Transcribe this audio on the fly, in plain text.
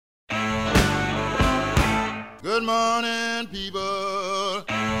Good morning, people.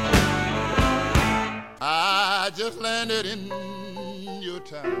 I just landed in your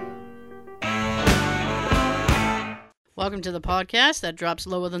town. Welcome to the podcast that drops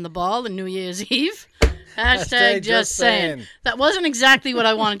lower than the ball on New Year's Eve. Hashtag just saying. That wasn't exactly what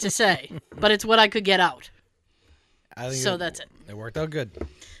I wanted to say, but it's what I could get out. That's it. It worked out good.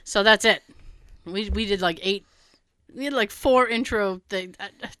 So that's it. We did like 4 intro things.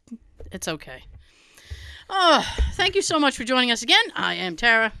 It's okay. Oh, thank you so much for joining us again. I am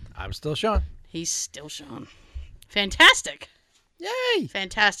Tara. I'm still Sean. He's still Sean. Fantastic. Yay!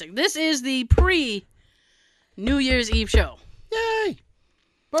 Fantastic. This is the pre-New Year's Eve show. Yay!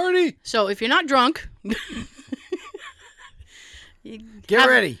 Party! So if you're not drunk, Get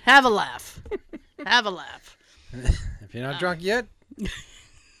ready. Have a laugh. Have a laugh. If you're not drunk yet,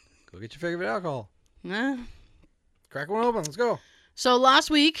 go get your favorite alcohol. Crack one open. Let's go. So last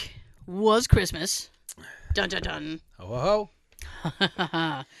week was Christmas. Dun dun dun. Ho ho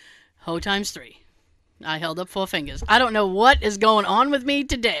ho. Ho times 3. I held up 4 fingers. I don't know what is going on with me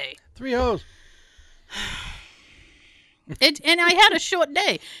today. 3 hoes. And I had a short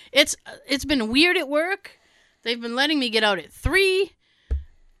day. It's been weird at work. They've been letting me get out at 3.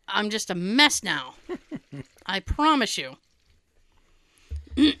 I'm just a mess now. I promise you.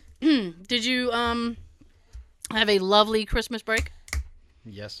 Did you have a lovely Christmas break?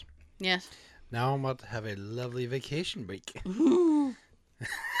 Yes. Yes. Now I'm about to have a lovely vacation break. The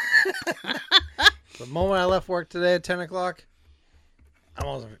moment I left work today at 10 o'clock, I'm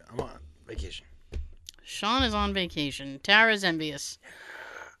on vacation. Sean is on vacation. Tara's envious.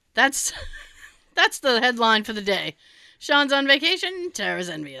 That's the headline for the day. Sean's on vacation. Tara's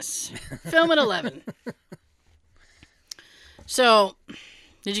envious. Film at 11. So,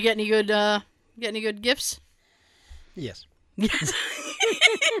 did you get any good gifts? Yes. Yes.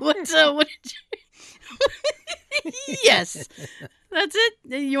 What did you... Yes. That's it?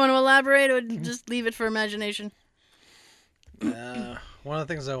 You want to elaborate or just leave it for imagination? One of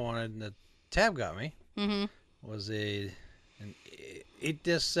the things I wanted that Tab got me was an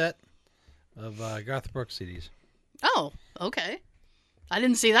 8-disc set of Garth Brooks CDs. Oh, okay. I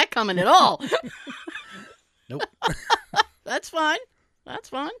didn't see that coming at all. Nope. That's fine. That's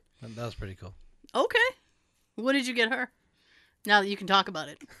fine. That was pretty cool. Okay. What did you get her? Now that you can talk about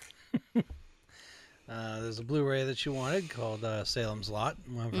it. There's a Blu-ray that she wanted called Salem's Lot,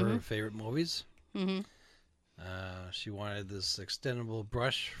 one of her favorite movies. Mm-hmm. She wanted this extendable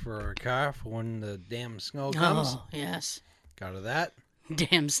brush for her car for when the damn snow comes. Oh, yes. Got her that.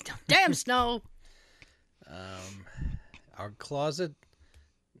 Damn snow. Our closet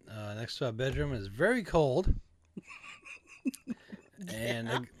next to our bedroom is very cold.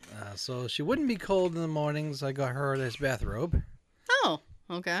 And so she wouldn't be cold in the mornings. I got her this bathrobe. Oh,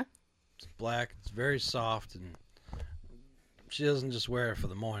 okay. It's black. It's very soft, and she doesn't just wear it for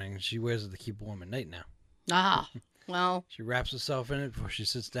the morning. She wears it to keep warm at night now. Ah, well. She wraps herself in it before she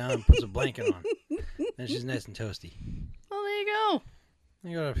sits down and puts a blanket on. Then she's nice and toasty. Well, there you go.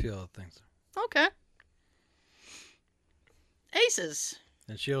 You got a few other things. Okay. Aces.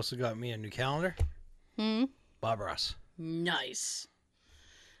 And she also got me a new calendar. Bob Ross. Nice.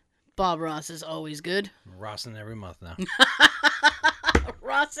 Bob Ross is always good. I'm Rossing every month now.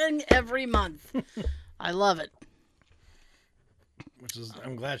 Rossing every month. I love it.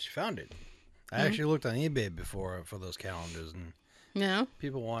 I'm glad she found it. I actually looked on eBay before for those calendars, and yeah,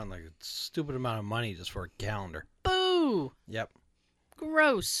 people want like a stupid amount of money just for a calendar. Boo! Yep.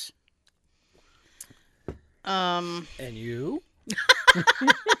 Gross. And you?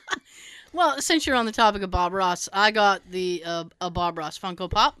 Well, since you're on the topic of Bob Ross, I got a Bob Ross Funko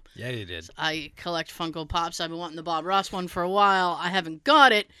Pop. Yeah, you did. I collect Funko Pops. I've been wanting the Bob Ross one for a while. I haven't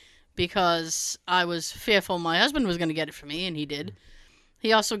got it because I was fearful my husband was going to get it for me, and he did.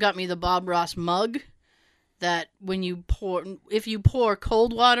 He also got me the Bob Ross mug that if you pour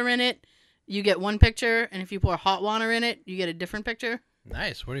cold water in it, you get one picture, and if you pour hot water in it, you get a different picture.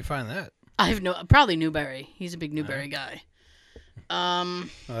 Nice. Where do you find that? Probably Newberry. He's a big Newberry guy. Well,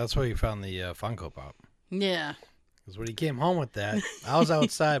 that's where you found the Funko Pop. Yeah. Because when he came home with that, I was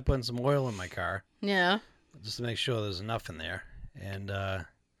outside putting some oil in my car. Yeah. Just to make sure there's enough in there. And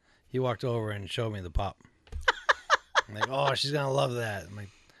he walked over and showed me the pop. I'm like, oh, she's going to love that. I'm like,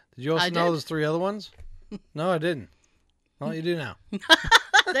 did you also know there's 3 other ones? No, I didn't. Well, you do now.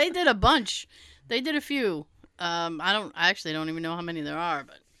 They did a bunch. They did a few. I actually don't even know how many there are,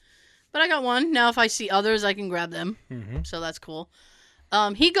 but I got one. Now, if I see others, I can grab them. Mm-hmm. So that's cool.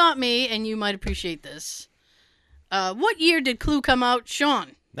 He got me, and you might appreciate this. What year did Clue come out,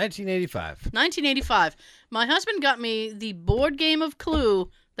 Sean? 1985. 1985. My husband got me the board game of Clue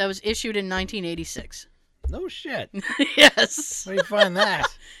that was issued in 1986. No shit. Yes. Where do you find that?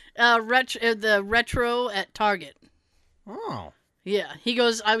 The retro at Target. Oh. Yeah, he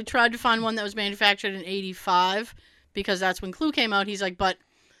goes, I tried to find one that was manufactured in 85 because that's when Clue came out. He's like, but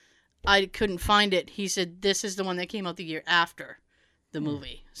I couldn't find it. He said, this is the one that came out the year after the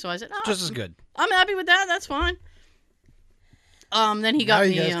movie. So I said, oh, Just as good. I'm happy with that. That's fine. Then he got now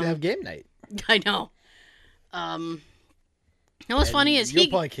me. You guys can have game night. I know. You know what's funny is you'll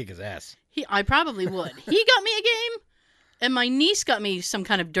probably kick his ass. I probably would. He got me a game, and my niece got me some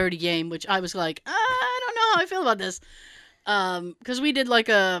kind of dirty game, which I was like, I don't know how I feel about this. Because we did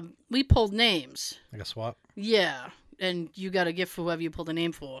we pulled names. Like a swap? Yeah, and you got a gift for whoever you pulled a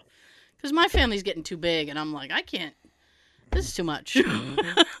name for. Because my family's getting too big, and I'm like, I can't. This is too much.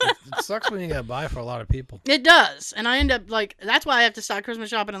 It sucks when you gotta buy for a lot of people. It does, and I end up that's why I have to start Christmas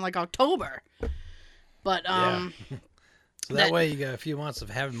shopping in October. But So that way you got a few months of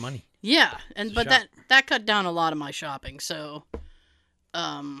having money. Yeah, but that cut down a lot of my shopping. So,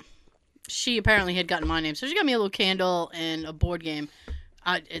 she apparently had gotten my name, so she got me a little candle and a board game.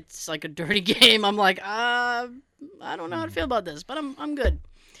 It's like a dirty game. I'm like, I don't know how to feel about this, but I'm good.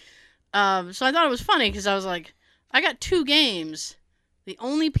 So I thought it was funny because I was like, I got 2 games. The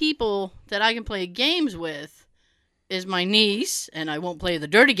only people that I can play games with is my niece, and I won't play the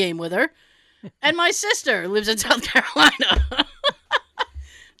dirty game with her, and my sister who lives in South Carolina.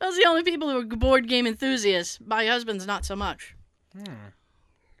 Those are the only people who are board game enthusiasts. My husband's not so much.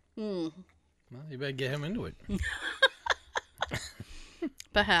 Well, you better get him into it.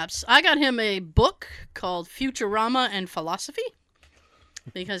 Perhaps. I got him a book called Futurama and Philosophy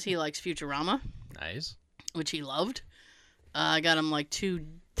because he likes Futurama. Nice. Which he loved. I got him 2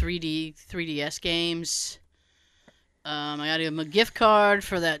 3DS games. I got him a gift card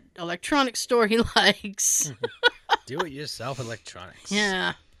for that electronics store he likes. Do-it-yourself electronics.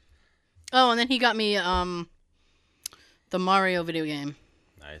 Yeah. Oh, and then he got me the Mario video game.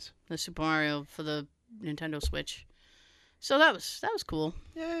 Nice. The Super Mario for the Nintendo Switch. So that was cool.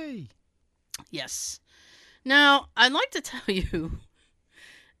 Yay. Yes. Now, I'd like to tell you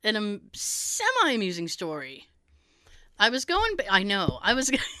a semi-amusing story. I was going... I know.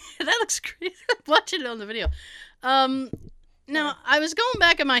 That looks crazy. Watch it on the video. Now, I was going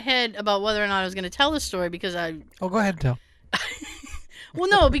back in my head about whether or not I was going to tell this story because Oh, go ahead and tell. Well,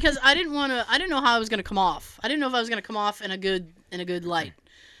 no, because I didn't know how I was going to come off. I didn't know if I was going to come off in a good light.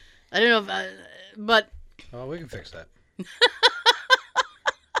 I didn't know but... Oh, we can fix that. I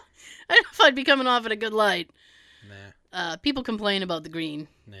don't know if I'd be coming off in a good light. Nah. People complain about the green.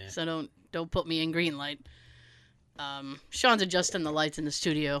 Nah. So don't put me in green light. Sean's adjusting the lights in the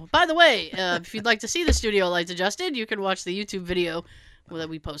studio. By the way, if you'd like to see the studio lights adjusted, you can watch the YouTube video that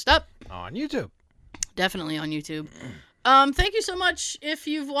we post up. On YouTube. Definitely on YouTube. Thank you so much if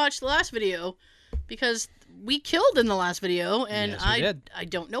you've watched the last video, because we killed in the last video, and yes, we did. I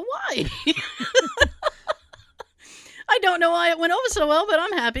don't know why. I don't know why it went over so well, but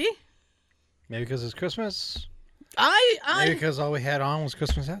I'm happy. Maybe because it's Christmas. Maybe because all we had on was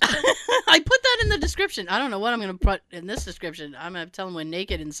Christmas hats. I put that in the description. I don't know what I'm going to put in this description. I'm going to tell them we're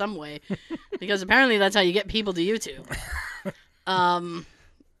naked in some way, because apparently that's how you get people to YouTube.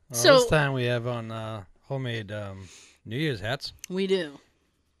 So this time we have on homemade New Year's hats. We do.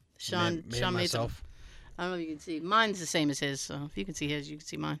 Sean made made myself. some. I don't know if you can see. Mine's the same as his, so if you can see his, you can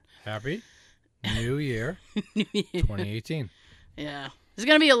see mine. Happy New Year, New Year. 2018. Yeah. There's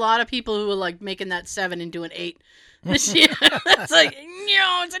going to be a lot of people who are like making that 7 into an 8 this year. It's like,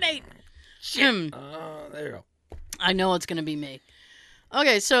 no, it's an 8. There you go. I know it's going to be me.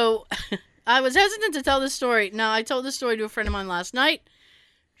 Okay, so I was hesitant to tell this story. Now, I told this story to a friend of mine last night.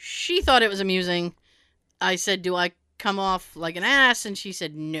 She thought it was amusing. I said, do I come off like an ass? And she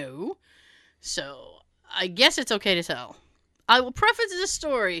said, no. So I guess it's okay to tell. I will preface this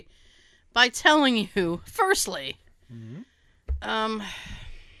story by telling you, firstly,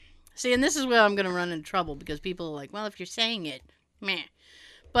 see, and this is where I'm going to run into trouble, because people are like, well, if you're saying it, meh.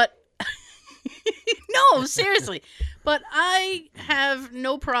 But, no, seriously. But I have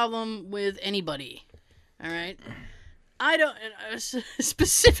no problem with anybody, all right? I don't,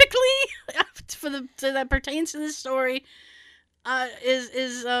 specifically, that pertains to this story, well,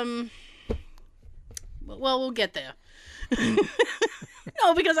 we'll get there.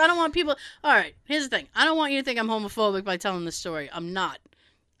 No, because I don't want people... All right, here's the thing. I don't want you to think I'm homophobic by telling this story. I'm not.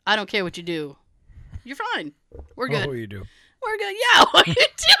 I don't care what you do. You're fine. We're good. What you do? We're good. Yeah, what you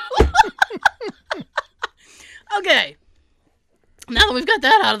do. Okay. Now that we've got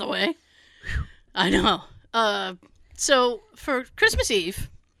that out of the way. I know. So, for Christmas Eve,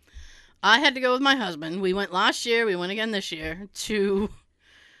 I had to go with my husband. We went last year. We went again this year to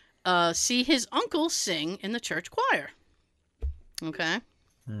see his uncle sing in the church choir. Okay.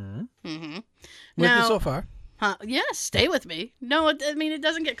 Mm-hmm. Mm-hmm. With you so far. Huh? Yes, stay with me. No, I mean, it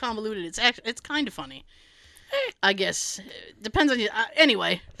doesn't get convoluted. It's kind of funny. I guess. Depends on you.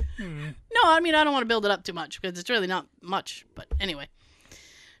 Anyway. Mm. No, I mean, I don't want to build it up too much because it's really not much. But anyway.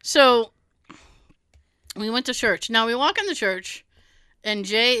 So, we went to church. Now, we walk in the church, and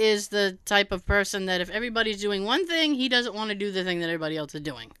Jay is the type of person that if everybody's doing one thing, he doesn't want to do the thing that everybody else is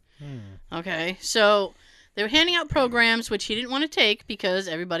doing. Okay? So, they were handing out programs, which he didn't want to take because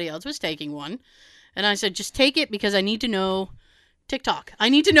everybody else was taking one. And I said, just take it because I need to know TikTok. I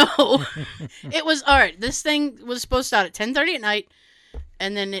need to know. It was, all right, this thing was supposed to start at 10:30 at night,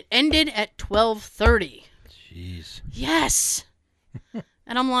 and then it ended at 12:30. Jeez. Yes.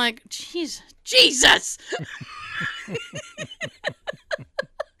 And I'm like, Jesus.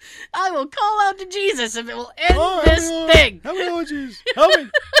 I will call out to Jesus if it will end this thing. Help me, Lord Jesus. Help me.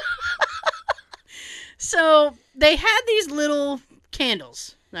 So they had these little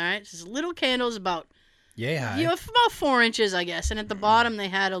candles, all right? These little candles about, Yeah. about 4 inches, I guess. And at the bottom, they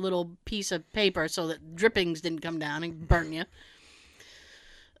had a little piece of paper so that drippings didn't come down and burn you.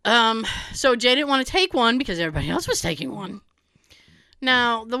 So Jay didn't want to take one because everybody else was taking one.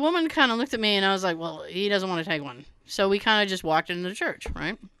 Now, the woman kind of looked at me, and I was like, well, he doesn't want to take one. So we kind of just walked into the church,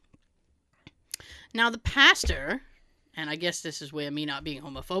 right? Now, the pastor, and I guess this is where me not being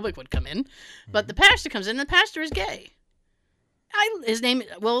homophobic would come in, but the pastor comes in, and the pastor is gay. His name,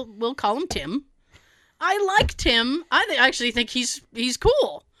 we'll call him Tim. I like Tim. I actually think he's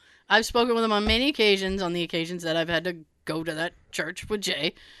cool. I've spoken with him on many occasions, on the occasions that I've had to go to that church with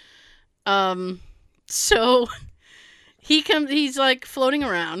Jay. So he's like floating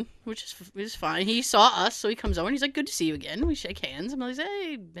around, which is fine. He saw us, so he comes over and he's like, good to see you again. We shake hands. I'm like,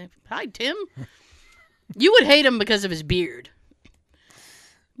 hey, hi, Tim. You would hate him because of his beard.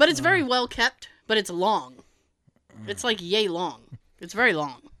 But it's very well kept, but it's long. It's like yay long. It's very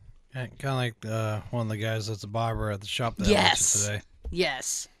long. Kind of like one of the guys that's a barber at the shop that I went to today.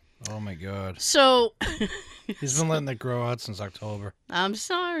 Yes. Oh, my God. So He's been letting it grow out since October. I'm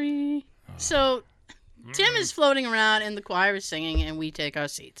sorry. So Tim is floating around and the choir is singing and we take our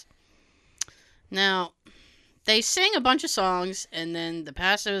seats. Now, they sing a bunch of songs and then the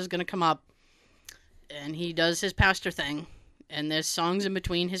pastor is going to come up and he does his pastor thing. And there's songs in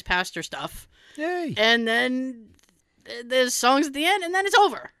between his pastor stuff. Yay. And then there's songs at the end and then it's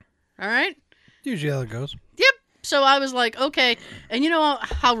over. All right? Usually how it goes. Yep. So I was like, okay. And you know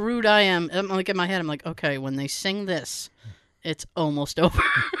how rude I am? I'm like in my head, I'm like, okay, when they sing this, it's almost over.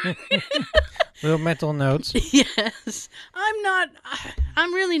 Little mental notes. Yes.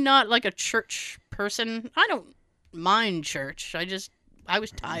 I'm really not like a church person. I don't mind church. I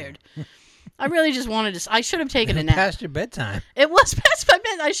was tired. I really just wanted to, I should have taken a nap. Past your bedtime. It was past my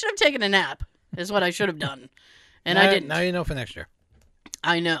bed. I should have taken a nap, is what I should have done. And I didn't. Now you know for next year.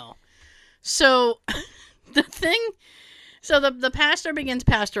 I know. So, the pastor begins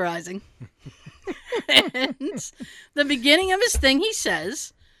pasteurizing. And the beginning of his thing, he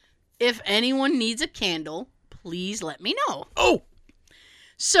says, if anyone needs a candle, please let me know. Oh!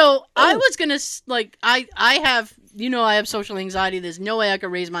 So, I was going to, I have social anxiety. There's no way I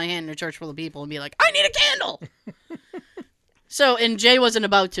could raise my hand in a church full of people and be like, I need a candle! So, and Jay wasn't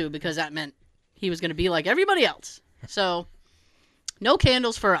about to because that meant he was going to be like everybody else. So, no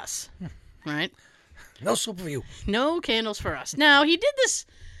candles for us, right? No soup for you. No candles for us. Now, he did this.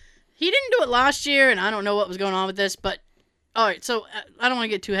 He didn't do it last year, and I don't know what was going on with this, but all right. So I don't want to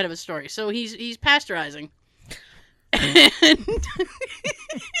get too ahead of a story. So he's pasteurizing, and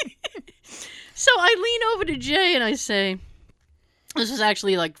so I lean over to Jay and I say, "This was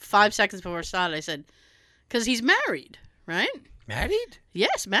actually like 5 seconds before it started." I said, "Because he's married, right?" Married?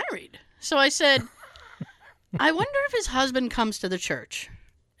 Yes, married. So I said, "I wonder if his husband comes to the church."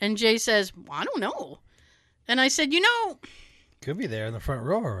 And Jay says, well, I don't know. And I said, Could be there in the front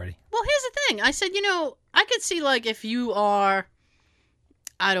row already. Well, here's the thing. I said, I could see, like, if you are,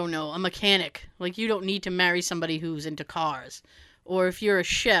 I don't know, a mechanic. Like, you don't need to marry somebody who's into cars. Or if you're a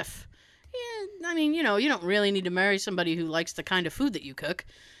chef. Yeah, I mean, you don't really need to marry somebody who likes the kind of food that you cook.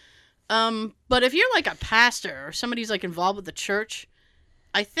 But if you're, like, a pastor or somebody who's, like, involved with the church,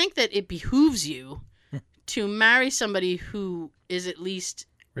 I think that it behooves you to marry somebody who is at least...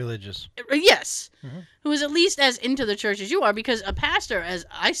 religious. Yes. Mm-hmm. Who is at least as into the church as you are, because a pastor, as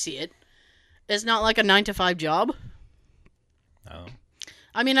I see it, is not like a 9-to-5 job. Oh.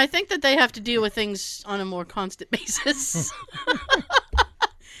 I mean, I think that they have to deal with things on a more constant basis.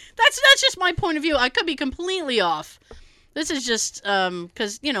 That's just my point of view. I could be completely off. This is just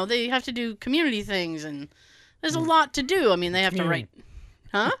because, they have to do community things, and there's a lot to do. I mean, they have to write...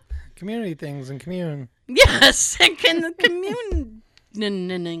 Huh? community things and commune. Yes, and the commune.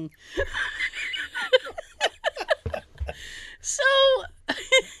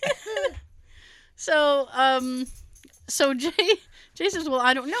 So Jay says, well,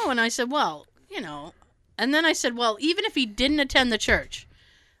 I don't know. And I said, well, and then I said, well, even if he didn't attend the church,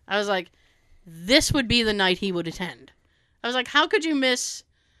 I was like, this would be the night he would attend. I was like, how could you miss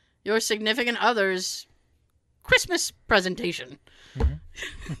your significant other's Christmas presentation? Mm-hmm.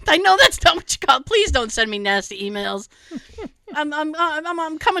 I know that's not what you call it. Please don't send me nasty emails.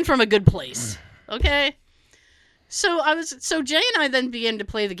 I'm coming from a good place. Okay? So Jay and I then began to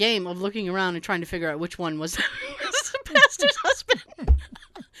play the game of looking around and trying to figure out which one was the pastor's husband.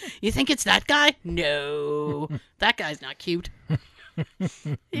 You think it's that guy? No. That guy's not cute.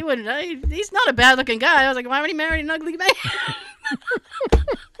 He wouldn't. He's not a bad-looking guy. I was like, why would he marry an ugly man?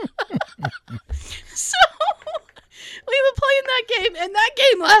 So we were playing that game, and that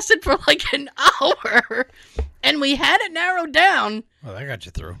game lasted for like an hour, and we had it narrowed down. Well, that got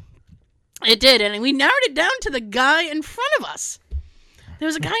you through. It did, and we narrowed it down to the guy in front of us. There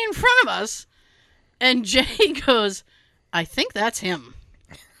was a guy in front of us, and Jay goes, I think that's him.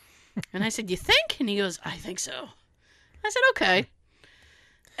 And I said, you think? And he goes, I think so. I said, okay.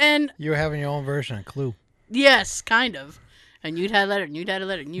 And you were having your own version of Clue. Yes, kind of. And you'd had a letter, and you'd had a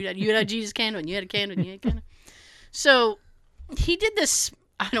letter, and you had a Jesus candle, and you had a candle, and you had a candle. So he did this,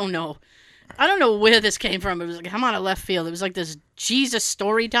 I don't know where this came from. It was like, I'm out of left field. It was like this Jesus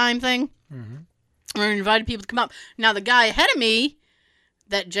story time thing. Mm-hmm. Where we invited people to come up. Now, the guy ahead of me,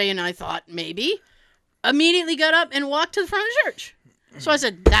 that Jay and I thought maybe, immediately got up and walked to the front of the church. So I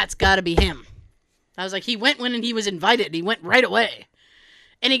said, that's got to be him. I was like, he went when he was invited. He went right away.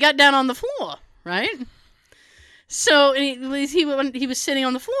 And he got down on the floor, right? So and he was sitting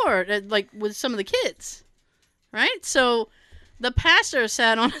on the floor, like, with some of the kids, right? So the pastor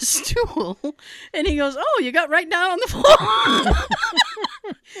sat on a stool, and he goes, oh, you got right down on the floor?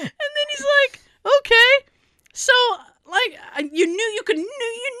 And then he's like, okay. So, like, you knew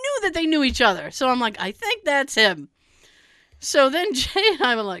that they knew each other. So I'm like, I think that's him. So then Jay and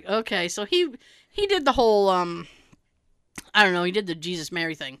I were like, okay. So he did the whole, I don't know, he did the Jesus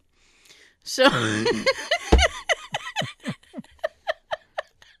Mary thing. So...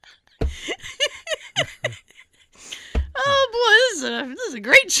 Oh, boy, this is a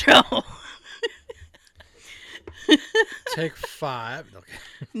great show. Take 5. Okay.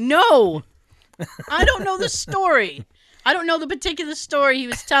 No. I don't know the story. I don't know the particular story he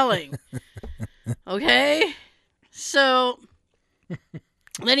was telling. Okay? So,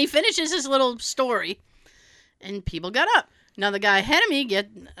 then he finishes his little story, and people got up. Now, the guy ahead of me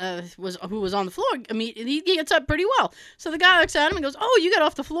who was on the floor, he gets up pretty well. So the guy looks at him and goes, oh, you got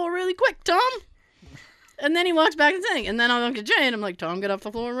off the floor really quick, Tom. And then he walks back and saying, and then I look at Jay and I'm like, Tom, get off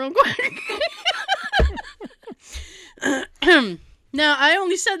the floor real quick. Now, I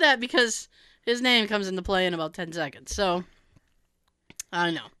only said that because his name comes into play in about 10 seconds. So,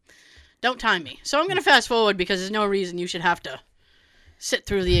 I know. Don't time me. So I'm going to fast forward because there's no reason you should have to sit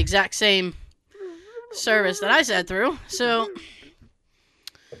through the exact same service that I sat through. So,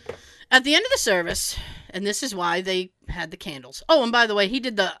 at the end of the service, and this is why they had the candles. Oh, and by the way, he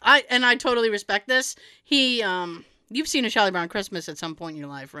did I totally respect this. You've seen a Charlie Brown Christmas at some point in your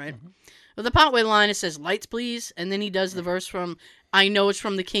life, right? Mm-hmm. Well, the part where the line it says, lights please, and then he does the verse from, I know it's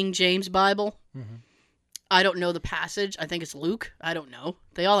from the King James Bible. Mm-hmm. I don't know the passage. I think it's Luke. I don't know.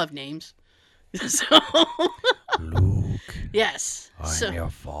 They all have names. So Luke. Yes. I'm your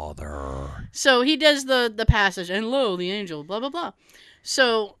father. So he does the passage, and lo, the angel, blah, blah, blah.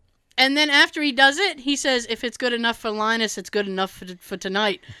 So, and then after he does it, he says, if it's good enough for Linus, it's good enough for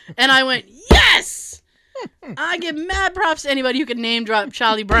tonight. And I went, yes! I give mad props to anybody who can name drop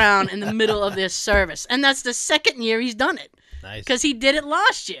Charlie Brown in the middle of this service. And that's the second year he's done it. Nice. Because he did it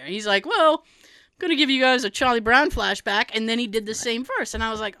last year. He's like, well, I'm going to give you guys a Charlie Brown flashback. And then he did the same verse. And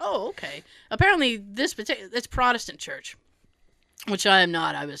I was like, oh, okay. Apparently, it's Protestant church, which I am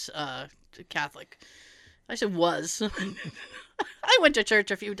not. I was Catholic. I said was. I went to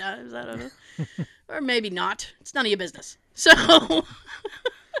church a few times. I don't know. Or maybe not. It's none of your business. So...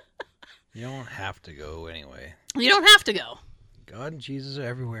 You don't have to go anyway. You don't have to go. God and Jesus are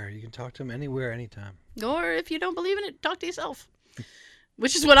everywhere. You can talk to him anywhere, anytime. Or if you don't believe in it, talk to yourself.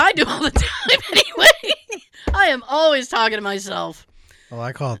 Which is what I do all the time anyway. I am always talking to myself. Well,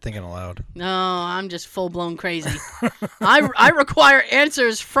 I call it thinking aloud. No, I'm just full-blown crazy. I require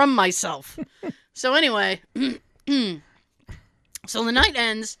answers from myself. So anyway, so the night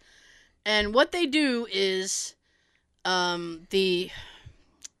ends, and what they do is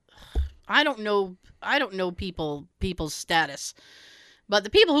I don't know people's status, But the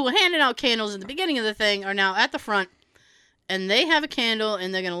people who were handing out candles in the beginning of the thing are now at the front, and they have a candle,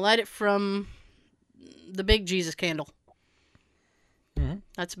 and they're going to light it from the big Jesus candle. Mm-hmm.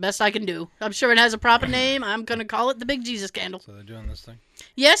 That's the best I can do. I'm sure it has a proper name. I'm going to call it the big Jesus candle. So they're doing this thing?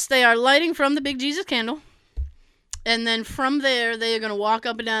 Yes, they are lighting from the big Jesus candle. And then from there, they are going to walk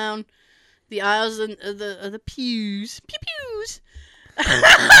up and down the aisles of the pews. Pew-pews. That's how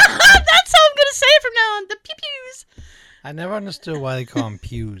I'm going to say it from now on. The pew-pews. I never understood why they call them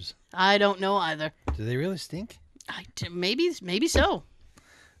pews. I don't know either. Do they really stink? Maybe so.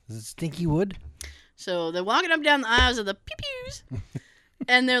 Is it stinky wood? So they're walking up and down the aisles of the pew-pews.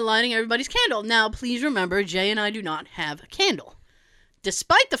 And they're lighting everybody's candle. Now, please remember, Jay and I do not have a candle.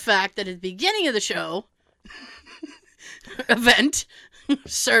 Despite the fact that at the beginning of the show, event,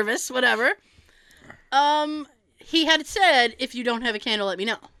 service, whatever, he had said, if you don't have a candle, let me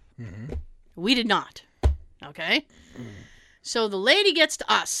know. Mm-hmm. We did not. Okay? So the lady gets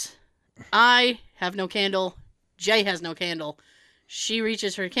to us. I have no candle. Jay has no candle. She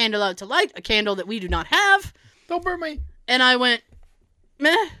reaches her candle out to light a candle that we do not have. Don't burn me. And I went,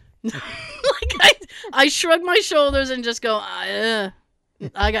 meh. I shrugged my shoulders and just go, I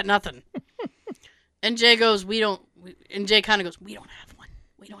got nothing. And Jay goes, and Jay kind of goes, we don't have one.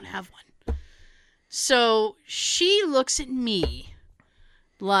 We don't have one. So she looks at me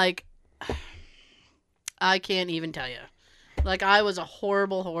like, I can't even tell you. Like I was a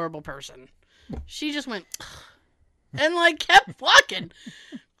horrible, horrible person. She just went, and kept walking.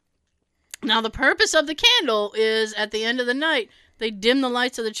 Now the purpose of the candle is at the end of the night, they dim the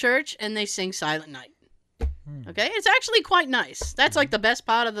lights of the church and they sing Silent Night. Okay? It's actually quite nice. That's the best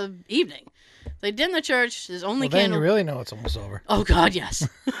part of the evening. They dim the church. There's only candle. Then you really know it's almost over. Oh, God, yes.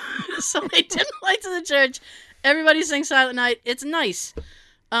 So they dim the lights of the church. Everybody sings Silent Night. It's nice.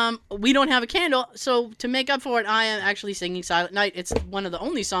 We don't have a candle, so to make up for it, I am actually singing Silent Night. It's one of the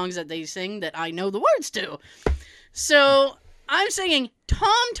only songs that they sing that I know the words to. So I'm singing.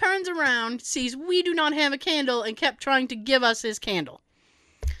 Tom turns around, sees we do not have a candle, and kept trying to give us his candle.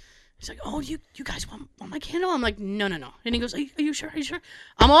 He's like, oh, you guys want my candle? I'm like, no. And he goes, are you sure? Are you sure?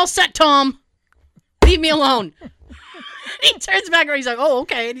 I'm all set, Tom. Leave me alone. He turns back around. He's like, oh,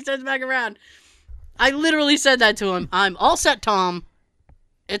 okay. And he turns back around. I literally said that to him. I'm all set, Tom.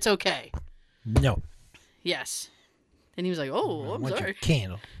 It's okay. No. Yes. And he was like, oh, I'm sorry. Your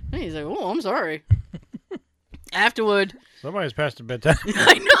candle. And he's like, oh, I'm sorry. Afterward. Somebody's past the bedtime.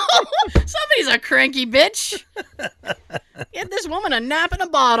 I know. Somebody's a cranky bitch. Get this woman a nap in a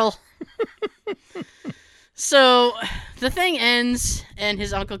bottle. So the thing ends, and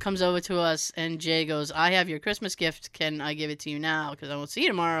his uncle comes over to us, and Jay goes, I have your Christmas gift. Can I give it to you now? Because I won't see you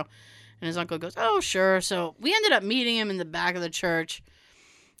tomorrow. And his uncle goes, oh, sure. So we ended up meeting him in the back of the church.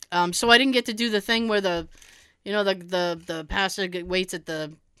 So I didn't get to do the thing where the pastor waits at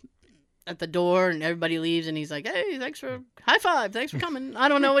the door and everybody leaves, and he's like, hey, thanks for high five. Thanks for coming. I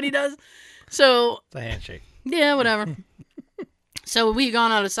don't know what he does. So the handshake. Yeah, whatever. So we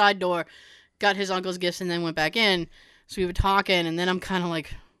gone out a side door, got his uncle's gifts, and then went back in. So we were talking, and then I'm kind of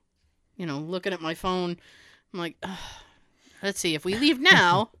looking at my phone. I'm like, let's see. If we leave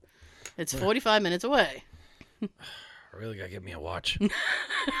now, it's 45 minutes away. I really got to get me a watch.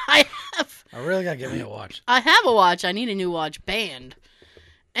 I really got to get me a watch. I have a watch. I need a new watch band.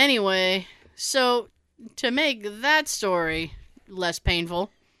 Anyway, so to make that story less painful.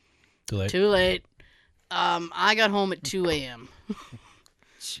 Too late. I got home at 2 a.m.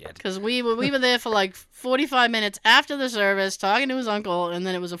 Shit. Because we were there for 45 minutes after the service, talking to his uncle, and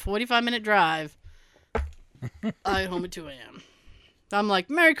then it was a 45-minute drive. I got home at 2 a.m. I'm like,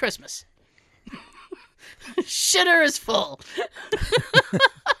 Merry Christmas. Shitter is full.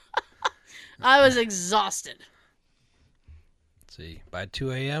 I was exhausted. Let's see. By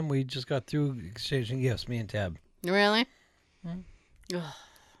 2 a.m., we just got through exchanging gifts, me and Tab. Really?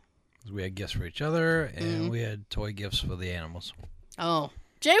 We had gifts for each other, and we had toy gifts for the animals. Oh.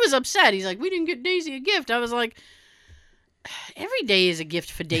 Jay was upset. He's like, we didn't get Daisy a gift. I was like, every day is a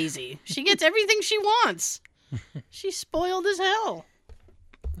gift for Daisy. She gets everything she wants. She's spoiled as hell.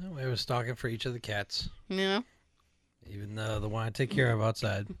 Well, we were stocking for each of the cats. Yeah. Even the one I take care of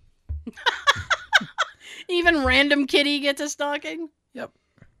outside. Even random kitty gets a stocking? Yep.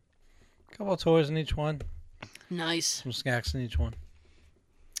 A couple of toys in each one. Nice. Some snacks in each one.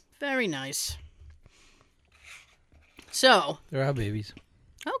 Very nice. So. They're our babies.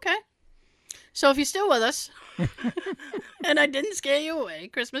 Okay. So if you're still with us, and I didn't scare you away,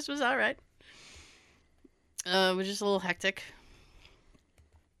 Christmas was all right. It was just a little hectic.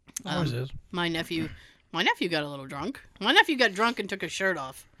 Always is. My nephew got a little drunk. My nephew got drunk and took his shirt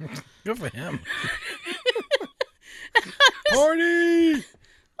off. Good for him. Party!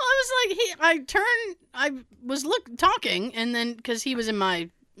 I was like, I was talking, and then, because he was in my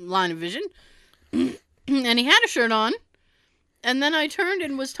line of vision, and he had a shirt on, and then I turned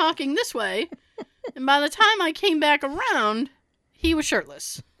and was talking this way, and by the time I came back around, he was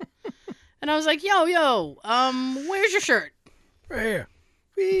shirtless. And I was like, yo, where's your shirt? Right here.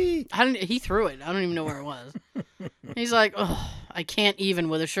 Whee! He threw it. I don't even know where it was. He's like, oh, I can't even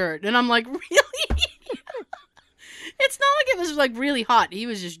with a shirt. And I'm like, really? It's not like it was like really hot. He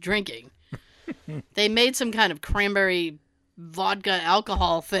was just drinking. They made some kind of cranberry vodka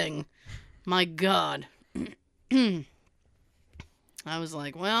alcohol thing. My God. I was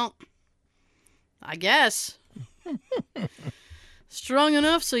like, well, I guess. Strong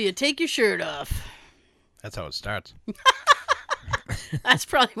enough so you take your shirt off. That's how it starts. That's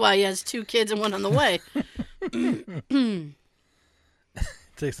probably why he has 2 kids and 1 on the way.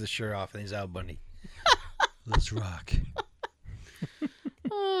 Takes the shirt off and he's out, Bunny. Let's rock.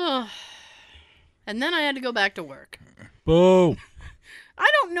 And then I had to go back to work. Boo!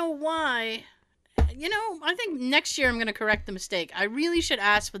 I don't know why. You know, I think next year I'm going to correct the mistake. I really should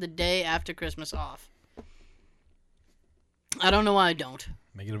ask for the day after Christmas off. I don't know why I don't.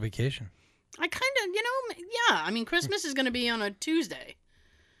 Make it a vacation. I kind of, yeah. I mean, Christmas is going to be on a Tuesday.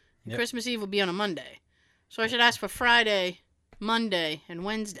 Yep. Christmas Eve will be on a Monday. So I should ask for Friday, Monday, and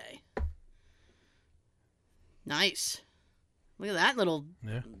Wednesday. Nice. Look at that little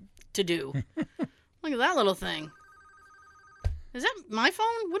to-do. Look at that little thing. Is that my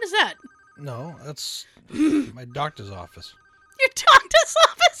phone? What is that? No, that's my doctor's office. Your doctor's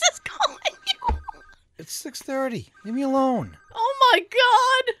office is calling you. It's 6:30. Leave me alone. Oh my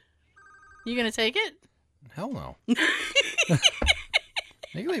God. You gonna take it? Hell no. You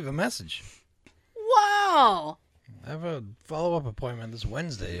can leave a message. Wow. I have a follow-up appointment this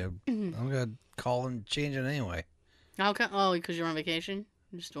Wednesday. I'm gonna call and change it anyway. How come? Oh, because you're on vacation?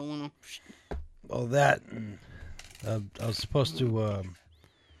 You just don't want to. Oh, that. And, I was supposed to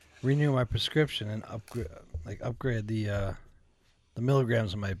renew my prescription and upgrade the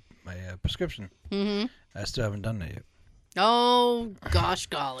milligrams of my prescription. Mm-hmm. I still haven't done that yet. Oh, gosh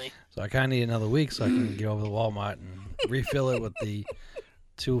golly. So I kind of need another week so I can get over to Walmart and refill it with the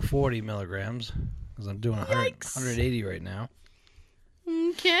 240 milligrams because I'm doing 180 right now.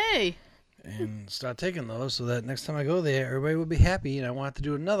 Okay. And start taking those so that next time I go there, everybody will be happy and I won't have to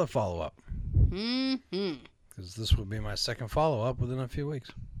do another follow-up. Mm-hmm. Because this will be my second follow-up within a few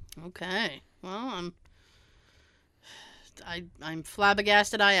weeks. Okay. Well, I'm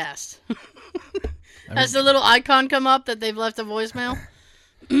flabbergasted I asked. Has the little icon come up that they've left a voicemail?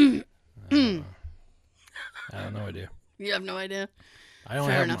 I have no idea. You have no idea? I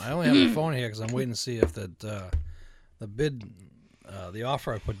only have my phone here because I'm waiting to see if the bid, the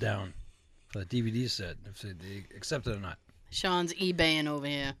offer I put down for the DVD set, if they accept it or not. Sean's eBaying over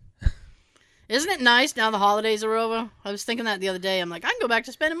here. Isn't it nice now the holidays are over? I was thinking that the other day. I'm like, I can go back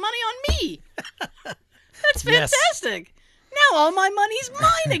to spending money on me. That's fantastic. Yes. Now all my money's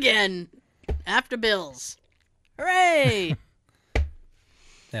mine again. After bills. Hooray!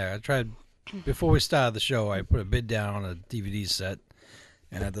 Yeah, I tried. Before we started the show, I put a bid down on a DVD set.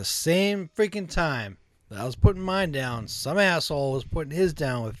 And at the same freaking time that I was putting mine down, some asshole was putting his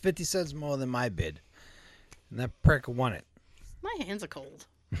down with 50 cents more than my bid. And that prick won it. My hands are cold.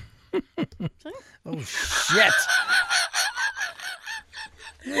 Oh, shit.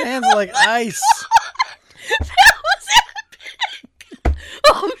 Your hands are like ice. That was epic.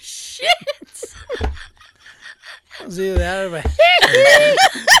 Oh, shit. That was either that or my hand.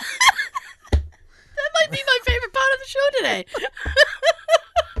 That might be my favorite part of the show today.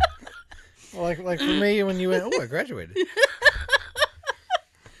 Well, like for me, when you went, I graduated.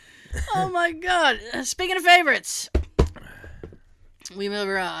 Oh, my God. Speaking of favorites, we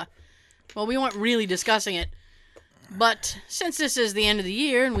were, we weren't really discussing it, but since this is the end of the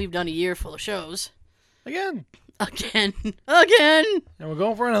year and we've done a year full of shows. Again. And we're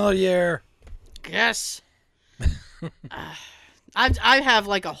going for another year. Yes. I have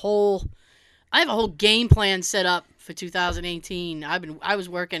like a whole game plan set up for 2018. I was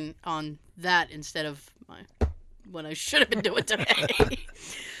working on that instead of what I should have been doing today.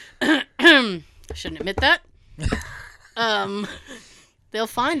 I shouldn't admit that. They'll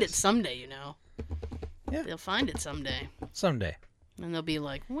find it someday, you know. Yeah. They'll find it someday. Someday. And they'll be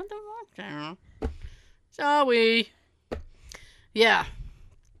like, what the fuck? Sorry. Yeah.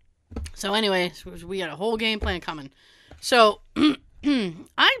 So anyway, we got a whole game plan coming. So I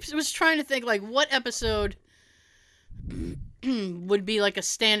was trying to think like what episode would be like a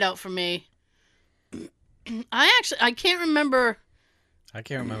standout for me. I can't remember. I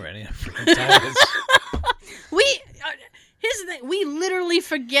can't remember any of the titles. Here's the thing. We literally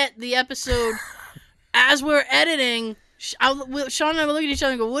forget the episode as we're editing. Sean and I will look at each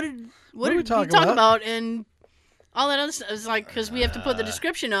other and go, what did we talk about? And all that other stuff is like, because we have to put the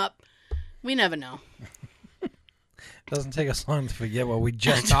description up. We never know. Doesn't take us long to forget what we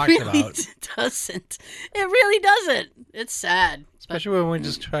just talked about. It doesn't. It really doesn't. It's sad. Especially when we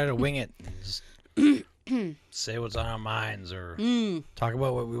just try to wing it. And just say what's on our minds or talk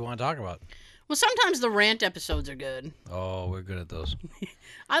about what we want to talk about. Well, sometimes the rant episodes are good. Oh, we're good at those.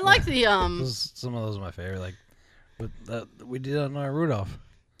 I like the some of those are my favorite. Like we did on our Rudolph.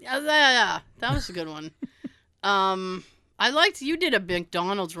 Yeah, that was a good one. You did a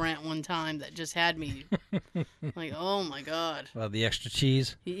McDonald's rant one time that just had me like, oh my god. About the extra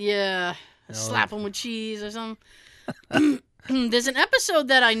cheese. Yeah, slap them with cheese or something. There's an episode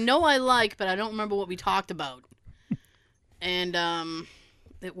that I know I like, but I don't remember what we talked about. And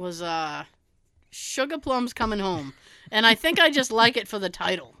it was Sugar Plums Coming Home, and I think I just like it for the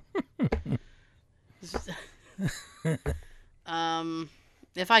title.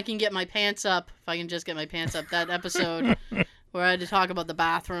 If I can get my pants up, that episode where I had to talk about the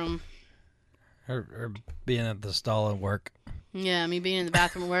bathroom. Or being at the stall at work. Yeah, me being in the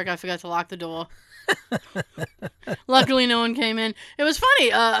bathroom at work, I forgot to lock the door. Luckily, no one came in. It was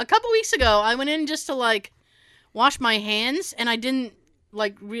funny. A couple weeks ago, I went in just to, wash my hands, and I didn't,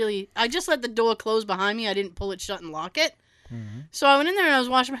 I just let the door close behind me. I didn't pull it shut and lock it. Mm-hmm. So I went in there, and I was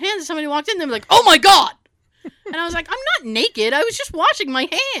washing my hands, and somebody walked in, and they were like, oh, my God! And I was like, I'm not naked. I was just washing my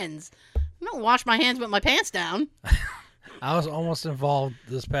hands. I don't wash my hands with my pants down. I was almost involved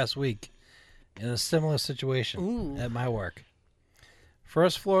this past week in a similar situation at my work.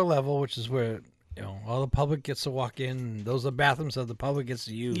 First floor level, which is where all the public gets to walk in. And those are the bathrooms that the public gets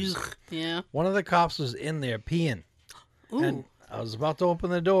to use. Yeah. One of the cops was in there peeing. Ooh. And I was about to open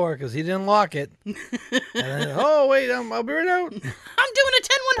the door because he didn't lock it. And then, oh, wait, I'll be right out. I'm doing a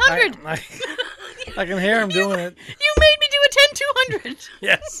 10-100. I can hear him doing it. You made me do a 10-200.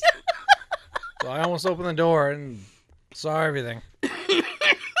 Yes. So I almost opened the door and saw everything.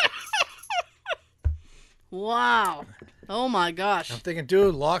 Wow. Oh, my gosh. I'm thinking,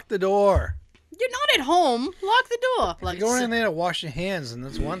 dude, lock the door. You're not at home. Lock the door. You're going in there to wash your hands, and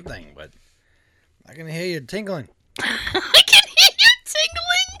that's one thing, but I can hear you tinkling. I can hear you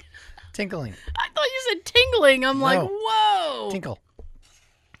tingling? Tinkling. I thought you said tingling. I'm like, whoa. Tinkle.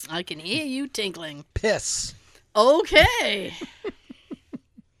 I can hear you tinkling. Piss. Okay.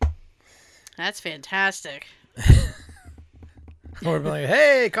 That's fantastic. Or be like,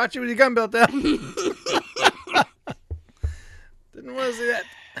 hey, caught you with your gun belt down. Didn't want to see that.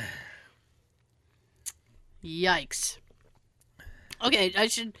 Yikes. Okay, we're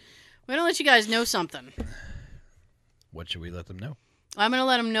going to let you guys know something. What should we let them know? I'm going to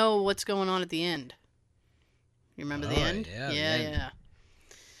let them know what's going on at the end. You remember the end? Yeah.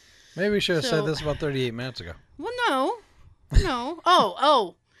 Maybe we should have said this about 38 minutes ago. Well, no.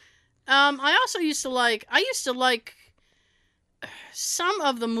 Oh. I also used to like some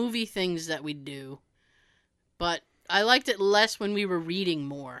of the movie things that we do, but I liked it less when we were reading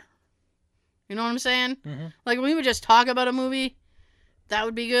more. You know what I'm saying? Mm-hmm. Like, when we would just talk about a movie, that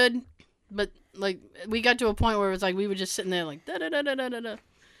would be good. But, we got to a point where it was like we were just sitting there like, da-da-da-da-da-da.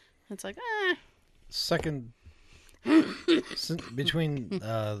 It's like, Second, between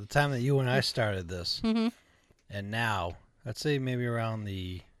the time that you and I started this and now, I'd say maybe around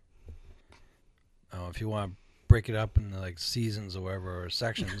the, if you want to break it up into, seasons or whatever, or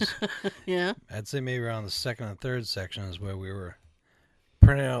sections. Yeah. I'd say maybe around the second and third section is where we were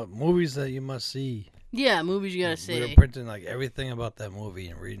printing out movies that you must see. Yeah, movies you gotta see. We were printing everything about that movie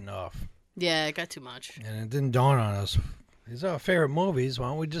and reading off. Yeah, it got too much. And it didn't dawn on us. These are our favorite movies. Why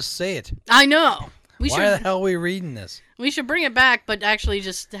don't we just say it? I know. Why the hell are we reading this? We should bring it back, but actually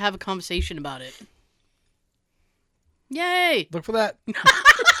just have a conversation about it. Yay! Look for that.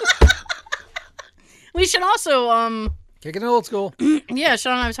 We should also Kick it in old school. Yeah,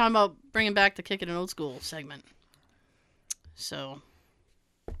 Sean and I were talking about bringing back the Kick It in Old School segment. So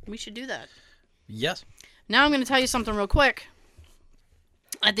we should do that. Yes. Now I'm going to tell you something real quick.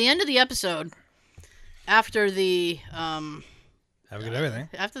 At the end of the episode, after the Have a good everything.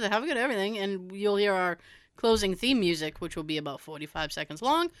 Have a good everything, and you'll hear our closing theme music, which will be about 45 seconds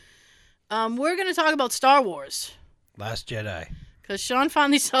long. We're going to talk about Star Wars. Last Jedi. Because Sean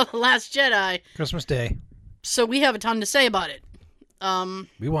finally saw The Last Jedi. Christmas Day. So we have a ton to say about it.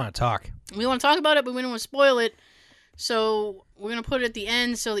 We want to talk. We want to talk about it, but we don't want to spoil it. So we're going to put it at the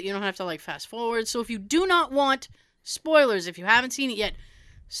end so that you don't have to fast forward. So if you do not want spoilers, if you haven't seen it yet,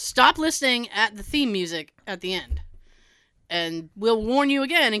 stop listening at the theme music at the end. And we'll warn you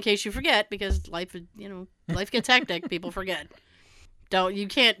again in case you forget, because life is, Life gets hectic. People forget. You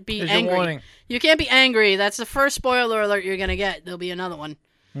can't be Here's your angry. warning. You can't be angry. That's the first spoiler alert you're going to get. There'll be another one.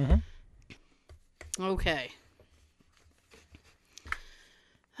 Okay.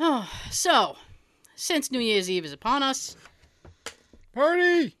 Oh, so, since New Year's Eve is upon us,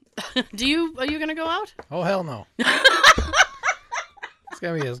 Party! are you going to go out? Oh, hell no. It's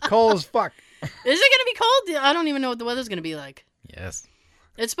going to be as cold as fuck. Is it going to be cold? I don't even know what the weather's going to be like. Yes.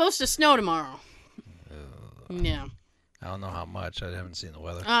 It's supposed to snow tomorrow. Yeah. I don't know how much. I haven't seen the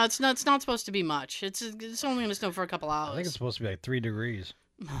weather. It's not supposed to be much. It's only going to snow for a couple hours. I think it's supposed to be like 3 degrees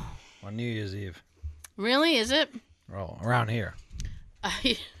on New Year's Eve. Really? Is it? Oh, around here.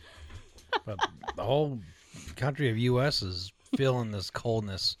 But the whole country of U.S. is feeling this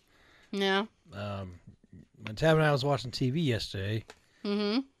coldness. Yeah. When Tab and I was watching TV yesterday,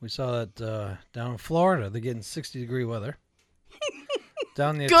 we saw that down in Florida, they're getting 60-degree weather.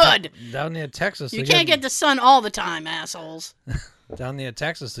 Down near down near Texas. You can't get the sun all the time, assholes. Down near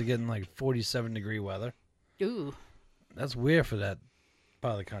Texas, they're getting like 47-degree weather. Ooh. That's weird for that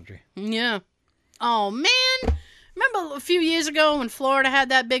part of the country. Yeah. Oh, man. Remember a few years ago when Florida had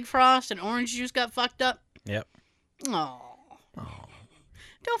that big frost and orange juice got fucked up? Yep. Oh.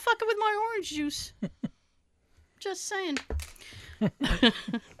 Don't fuck it with my orange juice. Just saying. Okay,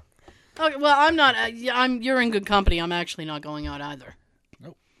 well, I'm not. You're in good company. I'm actually not going out either.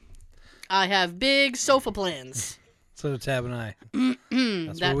 Nope. I have big sofa plans. So do Tab and I.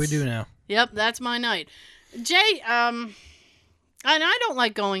 That's what we do now. Yep, that's my night. Jay, and I don't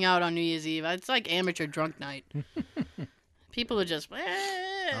like going out on New Year's Eve. It's like amateur drunk night. People are just.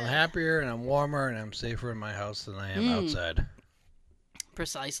 I'm happier and I'm warmer and I'm safer in my house than I am outside.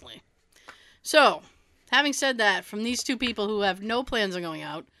 Precisely. So, having said that, from these two people who have no plans on going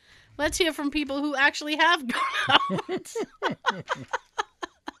out, let's hear from people who actually have gone out.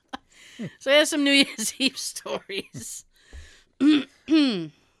 So here's some New Year's Eve stories.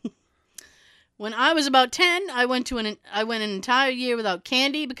 When I was about 10, I went an entire year without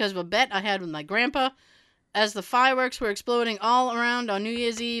candy because of a bet I had with my grandpa. As the fireworks were exploding all around on New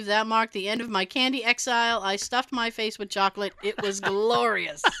Year's Eve, that marked the end of my candy exile. I stuffed my face with chocolate. It was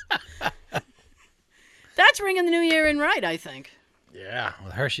glorious. That's ringing the new year in right, I think. Yeah,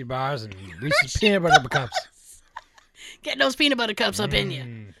 with Hershey bars and Reese's peanut butter cups. Getting those peanut butter cups up in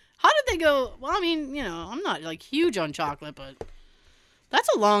you. How did they go? Well, I mean, I'm not like huge on chocolate, but that's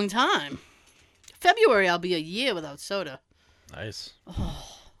a long time. February, I'll be a year without soda. Nice.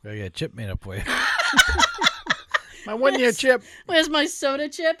 Oh. Gotta get a chip made up for you. My 1-year chip. Where's my soda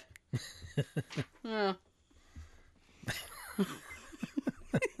chip? Oh.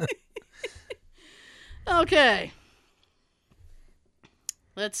 Okay.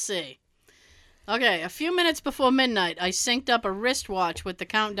 Let's see. Okay, a few minutes before midnight, I synced up a wristwatch with the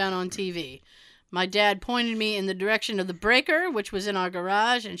countdown on TV. My dad pointed me in the direction of the breaker, which was in our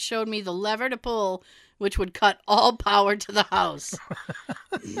garage, and showed me the lever to pull, which would cut all power to the house.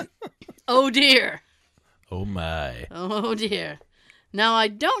 Oh, dear. Oh, my. Oh, dear. Now, I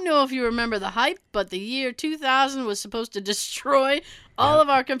don't know if you remember the hype, but the year 2000 was supposed to destroy all of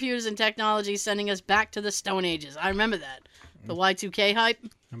our computers and technology, sending us back to the Stone Ages. I remember that. The Y2K hype.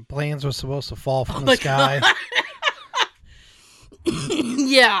 And planes were supposed to fall from the sky.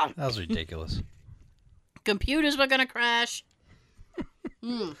 Yeah. That was ridiculous. Computers were going to crash.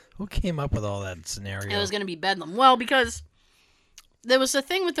 Who came up with all that scenario? It was going to be bedlam. Well, because there was a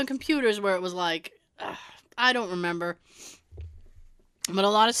thing with the computers where it was like, I don't remember, but a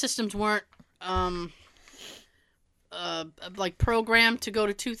lot of systems weren't like programmed to go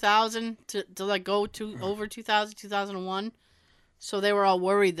to 2000 to like go to over 2000, 2001. So they were all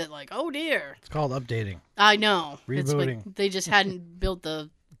worried that like, oh dear. It's called updating. I know. Rebooting. It's like they just hadn't built they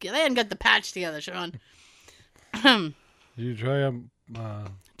hadn't got the patch together, Sean. Did you try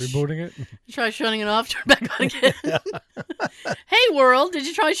rebooting it? Try shutting it off, turn it back on again. Hey world, did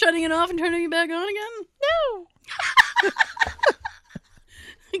you try shutting it off and turning it back on again? No.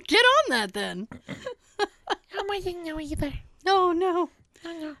 Get on that then. I didn't know either. No. No.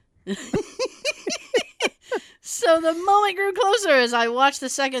 So the moment grew closer as I watched the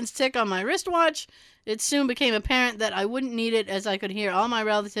seconds tick on my wristwatch. It soon became apparent that I wouldn't need it as I could hear all my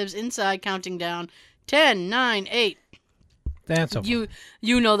relatives inside counting down 10, 9, 8. Dance over.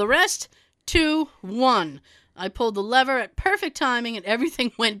 You know the rest. 2, 1. I pulled the lever at perfect timing and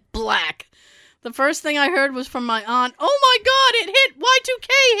everything went black. The first thing I heard was from my aunt, "Oh my God, it hit! Y2K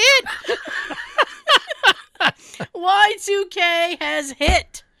hit!" Y2K has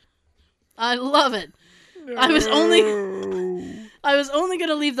hit. I love it. No. I was only going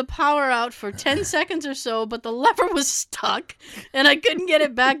to leave the power out for 10 seconds or so, but the lever was stuck, and I couldn't get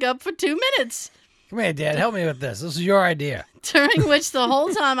it back up for 2 minutes. Come here, Dad. Help me with this. This is your idea. During which the whole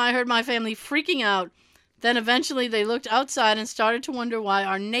time I heard my family freaking out. Then eventually they looked outside and started to wonder why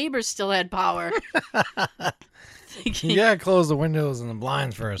our neighbors still had power. You gotta close the windows and the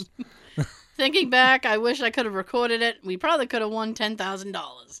blinds first. Thinking back, I wish I could have recorded it. We probably could have won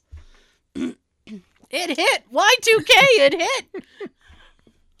 $10,000. It hit! Y2K, it hit!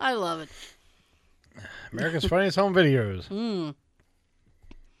 I love it. America's Funniest Home Videos.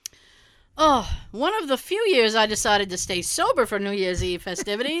 Oh, one of the few years I decided to stay sober for New Year's Eve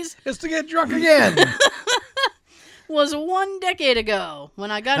festivities It's to get drunk again. was 1 decade ago when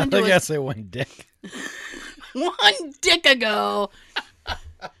I got I into think I say one dick. 1 dick ago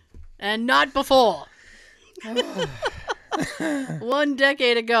and not before. 1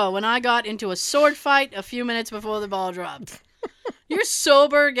 decade ago when I got into a sword fight a few minutes before the ball dropped. You're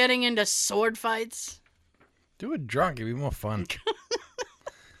sober getting into sword fights? Do it drunk. It'd be more fun.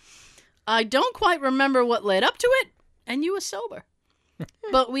 I don't quite remember what led up to it, and you were sober.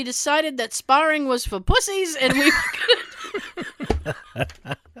 But we decided that sparring was for pussies, and we were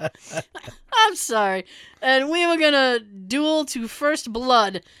gonna... I'm sorry. And we were gonna duel to first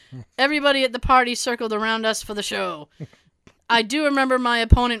blood. Everybody at the party circled around us for the show. I do remember my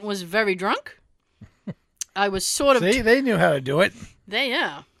opponent was very drunk. I was sort of... See, they knew how to do it.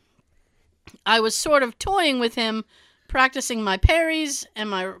 Yeah. I was sort of toying with him, practicing my parries and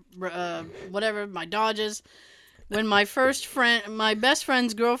my my dodges. When my best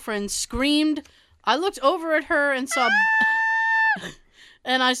friend's girlfriend screamed, I looked over at her and saw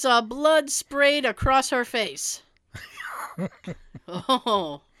and I saw blood sprayed across her face.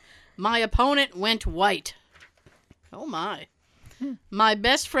 Oh, my opponent went white. Oh my. My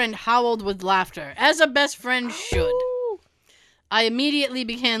best friend howled with laughter, as a best friend should. I immediately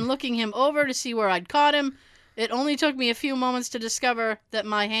began looking him over to see where I'd caught him. It only took me a few moments to discover that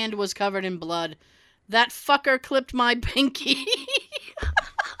my hand was covered in blood. That fucker clipped my pinky.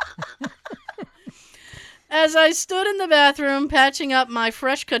 As I stood in the bathroom patching up my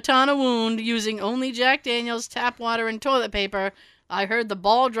fresh katana wound using only Jack Daniels tap water and toilet paper, I heard the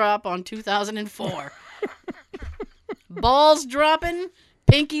ball drop on 2004. Balls dropping,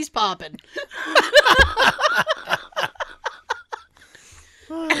 pinkies popping.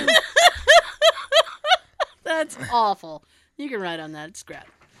 That's awful. You can write on that. It's crap.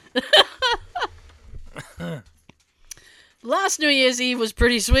 Last New Year's Eve was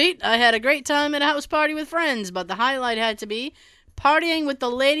pretty sweet. I had a great time at a house party with friends, but the highlight had to be partying with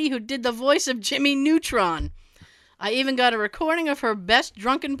the lady who did the voice of Jimmy Neutron. I even got a recording of her best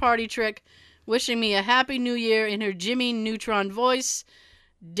drunken party trick, wishing me a happy new year in her Jimmy Neutron voice.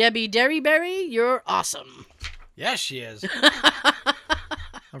 Debbie Derryberry, you're awesome. Yes, she is.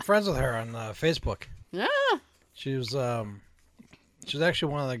 I'm friends with her on Facebook. Yeah. She was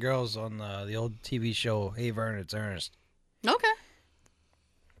actually one of the girls on the old TV show Hey Vern, It's Ernest. Okay.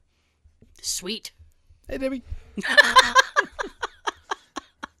 Sweet. Hey, Debbie.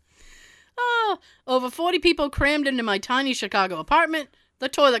 Oh, over 40 people crammed into my tiny Chicago apartment. The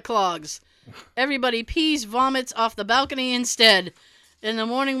toilet clogs. Everybody pees, vomits off the balcony instead. In the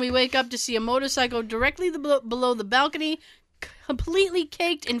morning, we wake up to see a motorcycle directly below the balcony, completely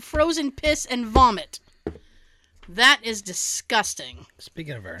caked in frozen piss and vomit. That is disgusting.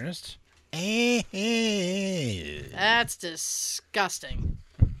 Speaking of Ernest. That's disgusting.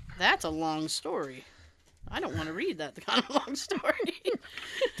 That's a long story. I don't want to read that kind of long story.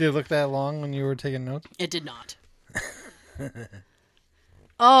 Did it look that long when you were taking notes? It did not.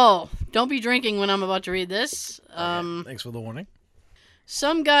 Oh, don't be drinking when I'm about to read this. Okay, thanks for the warning.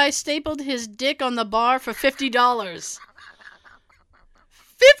 Some guy stapled his dick on the bar for $50. $50?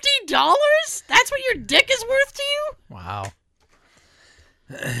 That's what your dick is worth to you? Wow.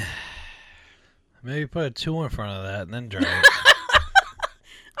 Maybe put a 2 in front of that and then drive it.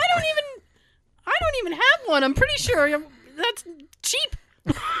 I don't even have one. I'm pretty sure that's cheap.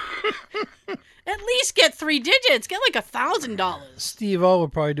 At least get 3 digits. Get like $1,000. Steve-O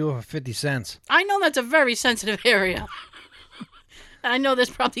would probably do it for 50 cents. I know that's a very sensitive area. I know there's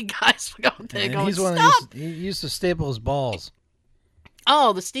probably guys out there And going, he's one stop! he used to staple his balls.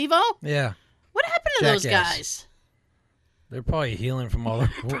 Oh, the Steve-O? Yeah. What happened to those Jackass. guys? They're probably healing from all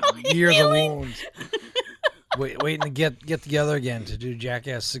the years of wounds. Waiting to get together again to do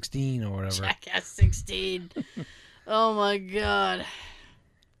Jackass 16 or whatever. Jackass 16. Oh my god.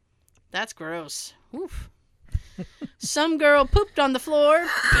 That's gross. Oof. Some girl pooped on the floor,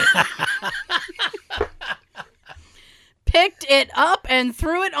 picked it up, and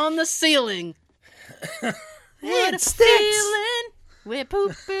threw it on the ceiling. It sticks. Ceiling. We're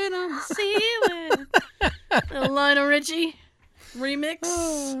pooping on the ceiling. The Lionel Richie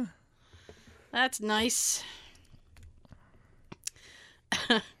remix. That's nice.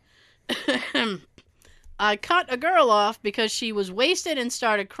 I cut a girl off because she was wasted and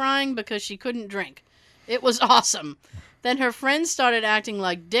started crying because she couldn't drink. It was awesome. Then her friends started acting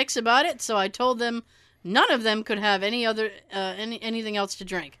like dicks about it, so I told them none of them could have anything else to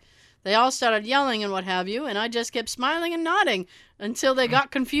drink. They all started yelling and what have you, and I just kept smiling and nodding until they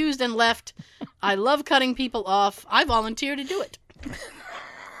got confused and left. I love cutting people off. I volunteer to do it.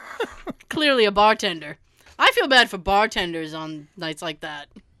 Clearly a bartender. I feel bad for bartenders on nights like that.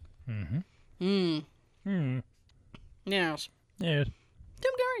 Mm-hmm. Yes. Yeah.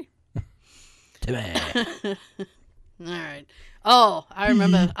 Tim Curry. Tim. All right. Oh, I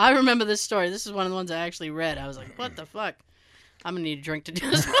remember this story. This is one of the ones I actually read. I was like, what the fuck? I'm going to need a drink to do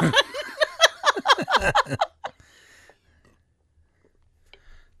this one.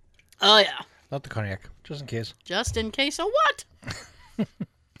 Oh, yeah. Not the cognac, just in case. Just in case of what?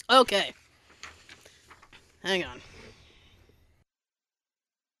 Okay. Hang on.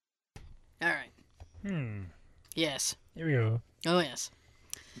 All right. Yes. Here we go. Oh, yes.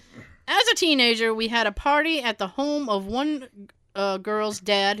 As a teenager, we had a party at the home of one girl's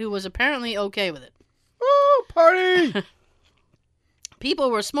dad who was apparently okay with it. Woo, party!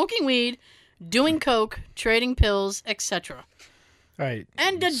 People were smoking weed, doing coke, trading pills, etc. All right.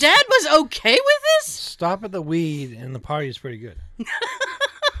 And the dad was okay with this? Stop at the weed, and the party's pretty good.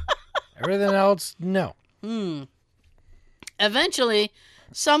 Everything else, no. Eventually,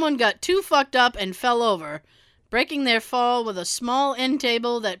 someone got too fucked up and fell over, breaking their fall with a small end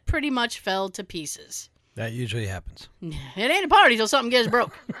table that pretty much fell to pieces. That usually happens. It ain't a party till something gets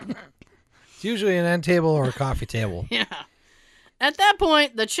broke. It's usually an end table or a coffee table. Yeah. At that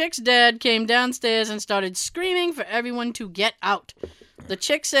point, the chick's dad came downstairs and started screaming for everyone to get out. The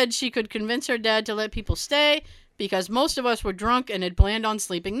chick said she could convince her dad to let people stay because most of us were drunk and had planned on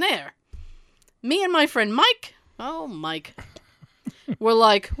sleeping there. Me and my friend Mike, were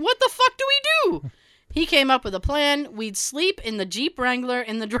like, what the fuck do we do? He came up with a plan. We'd sleep in the Jeep Wrangler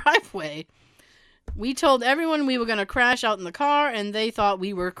in the driveway. We told everyone we were going to crash out in the car, and they thought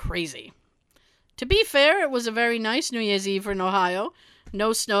we were crazy. To be fair, it was a very nice New Year's Eve in Ohio.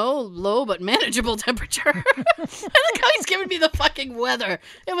 No snow, low but manageable temperature. I like how he's giving me the fucking weather.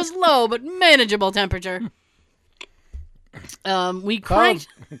 It was low but manageable temperature. We cranked...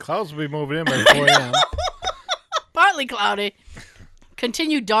 Clouds will be moving in by 4 a.m. Partly cloudy.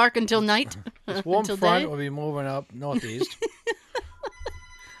 Continued dark until night. This warm until front day. will be moving up northeast.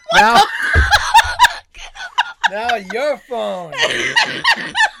 Now your phone.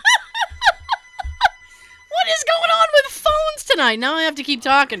 What is going on with phones tonight? Now I have to keep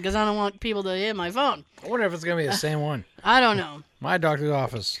talking because I don't want people to hear my phone. I wonder if it's going to be the same one. I don't know. My doctor's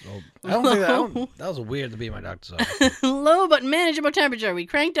office. I don't think that was weird to be my doctor's office. Low but manageable temperature. We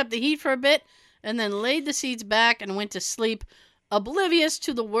cranked up the heat for a bit and then laid the seats back and went to sleep, oblivious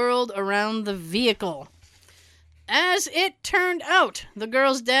to the world around the vehicle. As it turned out, the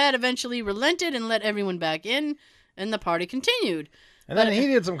girl's dad eventually relented and let everyone back in, and the party continued. And then he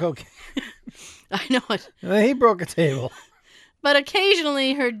did some cocaine. I know it. And then he broke a table. But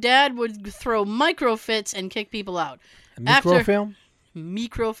occasionally, her dad would throw microfits and kick people out. Microfilm?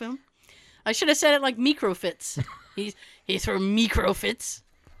 Microfilm? I should have said it like microfits. He threw microfits.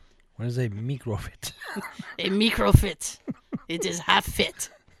 What is a microfit? A microfit. It is half fit.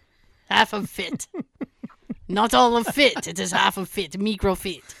 Half of fit. Not all of fit. It is half of fit.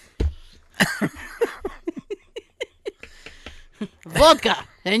 Microfit. Vodka.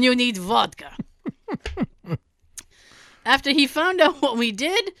 And you need vodka. After he found out what we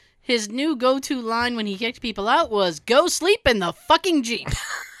did, his new go-to line when he kicked people out was, "Go sleep in the fucking Jeep."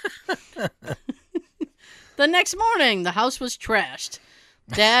 The next morning, the house was trashed.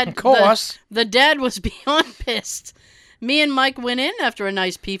 Of course. The dad was beyond pissed. Me and Mike went in after a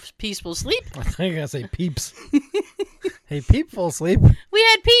nice peaceful sleep. I think you're going to say peeps. Hey, peepful sleep. We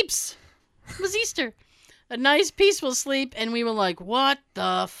had peeps. It was Easter. A nice peaceful sleep, and we were like, what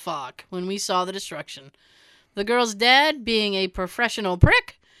the fuck, when we saw the destruction. The girl's dad, being a professional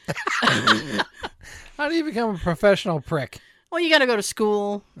prick. How do you become a professional prick? Well, you got to go to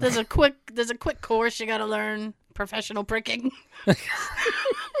school. There's a quick course you got to learn. Professional pricking.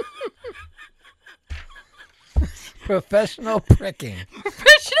 Professional pricking.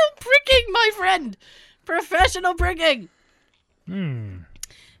 Professional pricking, my friend. Professional pricking.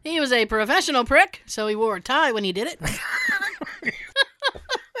 He was a professional prick, so he wore a tie when he did it.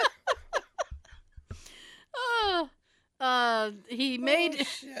 He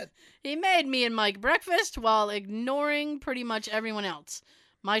made me and Mike breakfast while ignoring pretty much everyone else.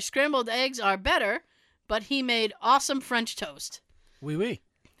 My scrambled eggs are better, but he made awesome French toast. Oui, oui.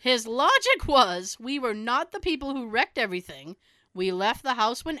 His logic was, we were not the people who wrecked everything. We left the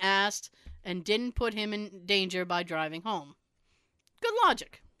house when asked and didn't put him in danger by driving home. Good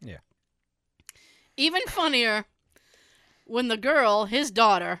logic. Yeah. Even funnier, when the girl, his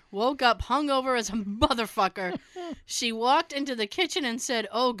daughter, woke up hungover as a motherfucker, she walked into the kitchen and said,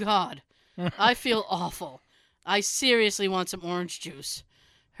 "Oh, God, I feel awful. I seriously want some orange juice."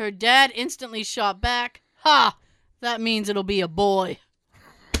 Her dad instantly shot back, "Ha! That means it'll be a boy."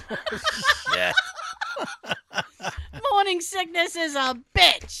 Yeah. Morning sickness is a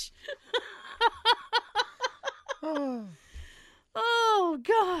bitch. Oh,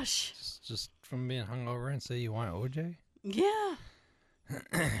 gosh. Just from being hungover and say you want OJ? Yeah.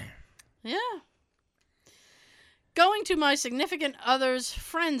 Yeah. Going to my significant other's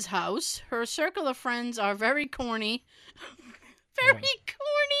friend's house. Her circle of friends are very corny. Very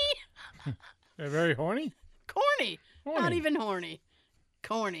corny. They're very horny? Corny. Not even horny.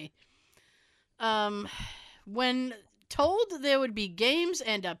 Corny. When told there would be games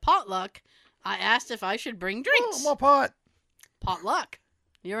and a potluck, I asked if I should bring drinks. Oh, more pot. Potluck.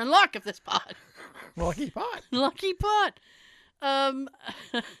 You're in luck if this pot. Lucky pot. Lucky pot.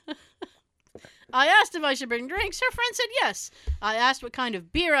 I asked if I should bring drinks. Her friend said yes. I asked what kind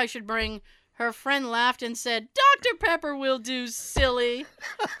of beer I should bring. Her friend laughed and said, "Dr. Pepper will do, silly."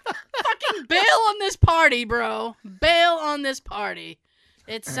 Fucking bail on this party, bro. Bail on this party.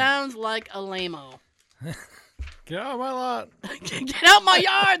 It sounds like a lame-o. Get out of my lot. Get out my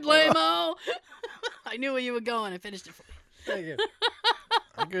yard, lame-o. I knew where you were going. I finished it for you. Thank you.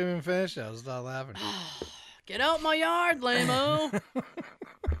 I couldn't even finish it. I was still laughing. Get out my yard, lame-o.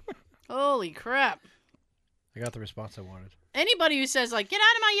 Holy crap. I got the response I wanted. Anybody who says, like, "Get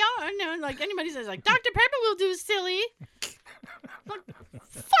out of my yard," no, like, anybody says, like, "Dr. Pepper will do, silly." Like,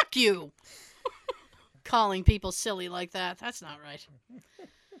 fuck you. Calling people silly like that. That's not right.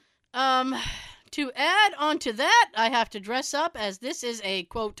 To add on to that, I have to dress up as this is a,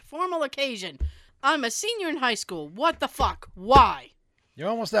 quote, formal occasion. I'm a senior in high school. What the fuck? Why? You're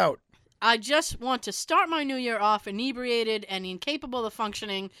almost out. I just want to start my new year off inebriated and incapable of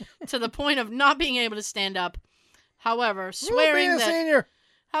functioning to the point of not being able to stand up. However, swearing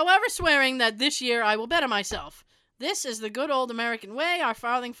that this year I will better myself. This is the good old American way our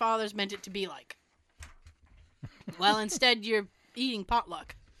founding fathers meant it to be like. Well, instead you're eating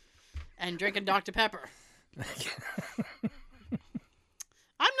potluck and drinking Dr. Pepper.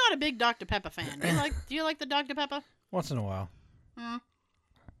 I'm not a big Dr. Pepper fan. Do you like the Dr. Pepper? Once in a while.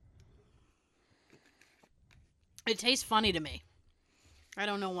 It tastes funny to me. I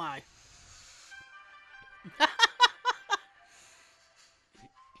don't know why.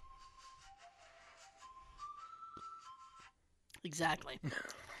 Exactly.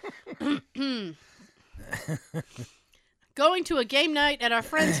 Going to a game night at our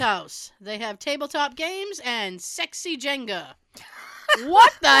friend's house. They have tabletop games and sexy Jenga.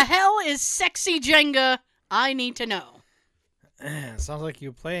 What the hell is sexy Jenga? I need to know. Sounds like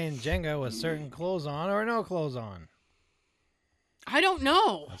you're playing Jenga with certain clothes on or no clothes on. I don't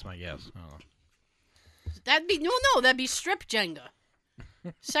know. That's my guess. I don't know. That'd be strip Jenga.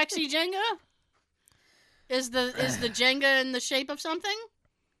 Sexy Jenga? Is the Jenga in the shape of something?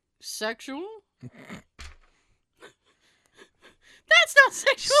 Sexual? That's not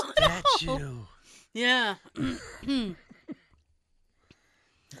sexual at all. Yeah.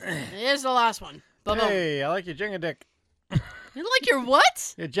 Here's the last one. Ba-boom. Hey, I like your Jenga dick. You like your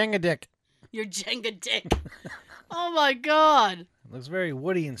what? Your Jenga dick. Your Jenga dick. Oh my God. It looks very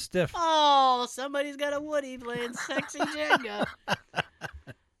woody and stiff. Oh, somebody's got a Woody playing sexy Jenga.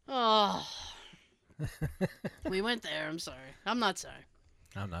 Oh. We went there. I'm sorry. I'm not sorry.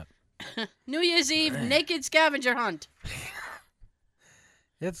 I'm not. New Year's Eve, naked scavenger hunt.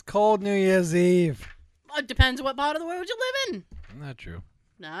 It's cold New Year's Eve. It depends what part of the world you live in. Not true.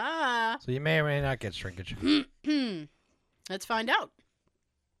 Nah. So you may or may not get shrinkage. Let's find out.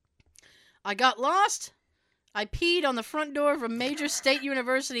 I got lost. I peed on the front door of a major state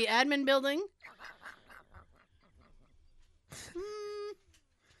university admin building.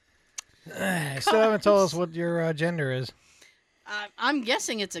 I still haven't told us what your gender is. I'm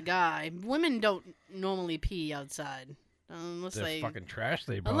guessing it's a guy. Women don't normally pee outside. Unless They're fucking trash.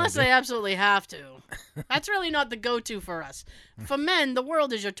 They absolutely have to. That's really not the go-to for us. For men, the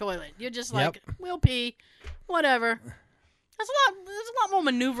world is your toilet. You're just like, we'll pee, whatever. There's a lot more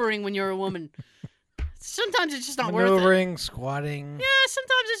maneuvering when you're a woman. Sometimes it's just not worth it. Maneuvering, squatting. Yeah,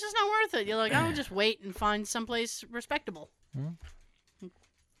 sometimes it's just not worth it. You're like, I'll just wait and find someplace respectable. And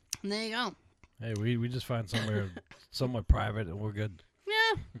there you go. Hey, we just find somewhere somewhat private and we're good.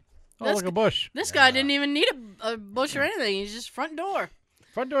 Yeah. Oh, look, a bush. This guy didn't even need a bush or anything. He's just front door.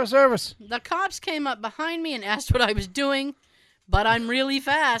 Front door service. The cops came up behind me and asked what I was doing, but I'm really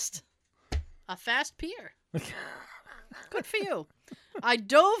fast. A fast peer. Good for you. I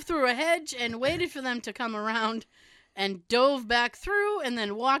dove through a hedge and waited for them to come around and dove back through and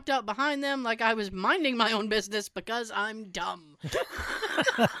then walked up behind them like I was minding my own business because I'm dumb.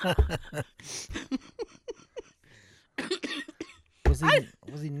 Was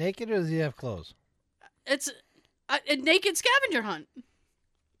he naked or does he have clothes? It's a naked scavenger hunt.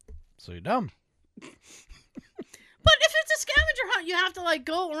 So you're dumb. But if it's a scavenger hunt, you have to, like,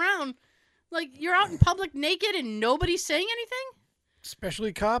 go around. Like, you're out in public naked and nobody's saying anything?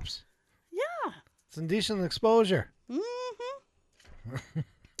 Especially cops. Yeah. It's indecent exposure. Mm-hmm.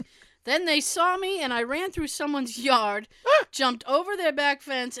 Then they saw me and I ran through someone's yard, jumped over their back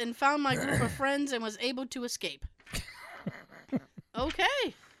fence, and found my group of friends and was able to escape.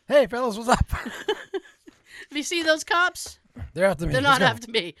 Okay. Hey, fellas, what's up? If you see those cops, They're after me. they're Let's not go.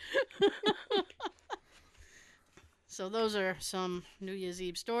 after me. So those are some New Year's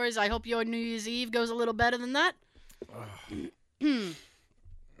Eve stories. I hope your New Year's Eve goes a little better than that.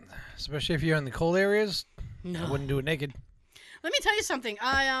 Especially if you're in the cold areas. No. I wouldn't do it naked. Let me tell you something.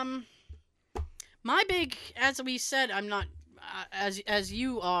 My big, as we said, I'm not, as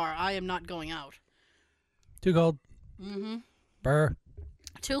you are, I am not going out. Too cold. Mm-hmm. Burr.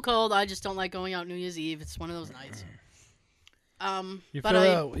 Too cold. I just don't like going out New Year's Eve. It's one of those nights.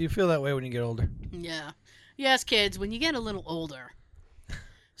 You feel that way when you get older. Yeah. Yes, kids, when you get a little older.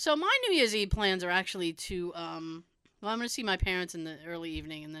 So my New Year's Eve plans are actually to, I'm going to see my parents in the early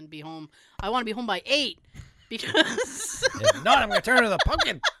evening and then be home. I want to be home by 8 because... If not, I'm going to turn to the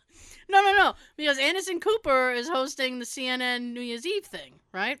pumpkin. No. Because Anderson Cooper is hosting the CNN New Year's Eve thing,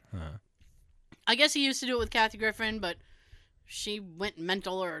 right? Huh. I guess he used to do it with Kathy Griffin, but she went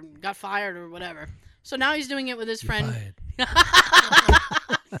mental or got fired or whatever. So now he's doing it with his friend. Fired.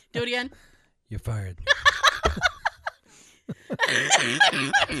 Do it again. You're fired.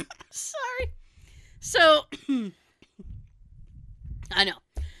 Sorry. So, I know.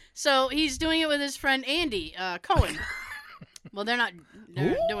 So he's doing it with his friend Andy Cohen. Well, they're doing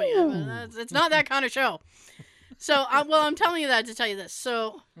it. It's not that kind of show. So, I'm telling you that to tell you this.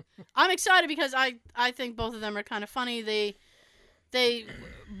 So, I'm excited because I think both of them are kind of funny. They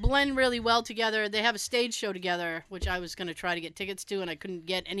blend really well together. They have a stage show together, which I was going to try to get tickets to, and I couldn't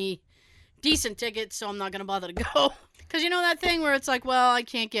get any decent tickets, so I'm not going to bother to go. Because you know that thing where it's like, well, I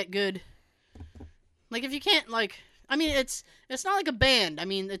can't get good. Like, if you can't, like, I mean, it's not like a band. I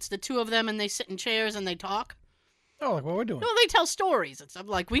mean, it's the two of them, and they sit in chairs, and they talk. Oh, like what we're doing. No, they tell stories and stuff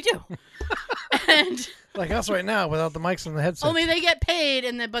like we do. And like us right now without the mics and the headset. only they get paid,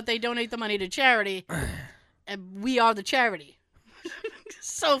 but they donate the money to charity, and we are the charity.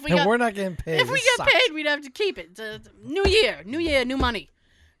 So if we're not getting paid. If we get paid, we'd have to keep it. New year, new money.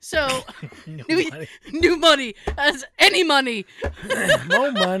 So new money as any money.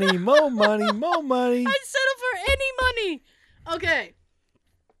 More money. I'd settle for any money. Okay.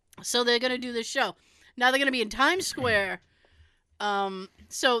 So they're gonna do this show. Now they're gonna be in Times Square.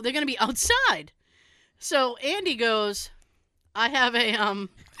 So they're gonna be outside. So Andy goes, I have a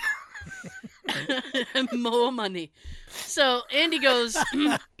more money. So Andy goes,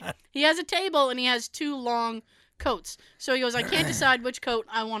 he has a table and he has 2 long coats. So he goes, I can't decide which coat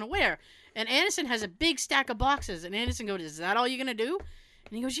I want to wear. And Anderson has a big stack of boxes. And Anderson goes, is that all you're going to do?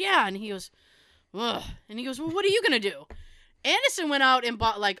 And he goes, yeah. And he goes, ugh. And he goes, well, what are you going to do? Anderson went out and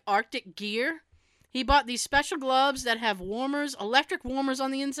bought like Arctic gear. He bought these special gloves that have warmers, electric warmers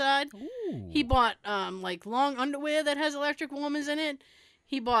on the inside. Ooh. He bought like long underwear that has electric warmers in it.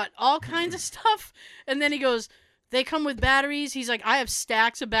 He bought all kinds of stuff. And then he goes, they come with batteries. He's like, I have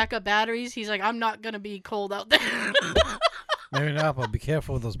stacks of backup batteries. He's like, I'm not going to be cold out there. Maybe not, but be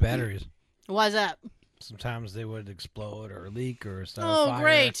careful with those batteries. Why is that? Sometimes they would explode or leak or start Oh, fire.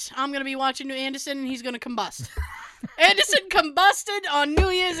 great. I'm going to be watching New Anderson and he's going to combust. Anderson combusted on New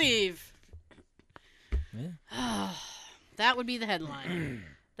Year's Eve. Yeah. That would be the headline.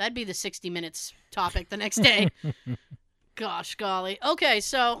 That'd be the 60 Minutes topic the next day. Gosh, golly. Okay,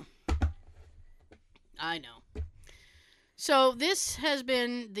 so I know. So this has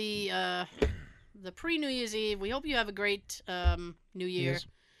been the pre-New Year's Eve. We hope you have a great New Year. Yes.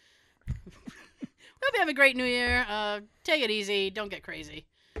 We hope you have a great New Year. Take it easy. Don't get crazy.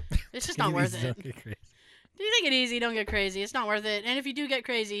 It's just not worth it. You take it easy. Don't get crazy. It's not worth it. And if you do get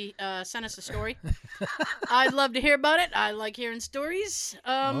crazy, send us a story. I'd love to hear about it. I like hearing stories.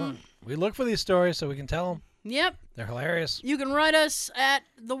 Well, we look for these stories so we can tell them. Yep. They're hilarious. You can write us at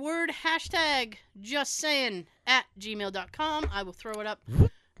the word #JustSaying @gmail.com. I will throw it up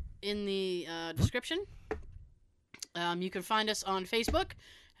in the description. You can find us on Facebook,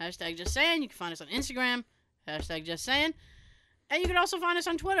 hashtag Just Saying. You can find us on Instagram, hashtag Just Saying. And you can also find us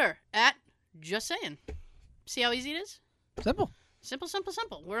on Twitter, at Just Saying. See how easy it is? Simple. Simple, simple,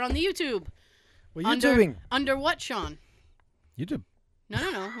 simple. We're on the YouTube. We're YouTubing. Under what, Sean? YouTube.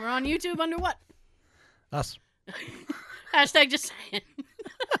 No. We're on YouTube under what? Us. Hashtag Just Saying.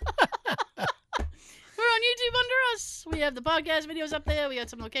 We're on YouTube under us. We have the podcast videos up there. We got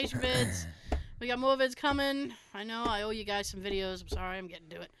some location vids. We got more vids coming. I know I owe you guys some videos. I'm sorry. I'm getting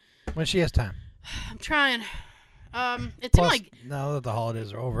to it. When she has time. I'm trying. It's Plus, in my. now that the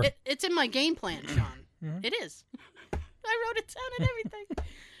holidays are over. It's in my game plan, Sean. Mhm. It is. I wrote it down and everything.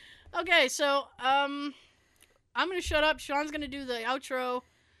 Okay, so I'm gonna shut up. Sean's gonna do the outro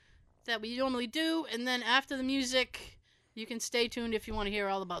that we normally do, and then after the music, you can stay tuned if you want to hear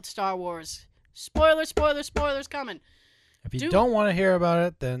all about Star Wars. Spoilers coming. If you don't want to hear about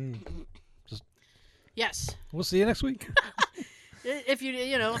it, then Yes. we'll see you next week. If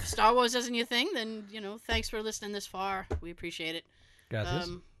if Star Wars isn't your thing, then thanks for listening this far. We appreciate it. Gracias.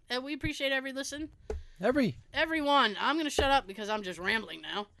 And we appreciate every listen. Everyone. I'm gonna shut up because I'm just rambling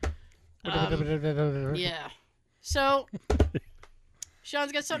now. Yeah. So,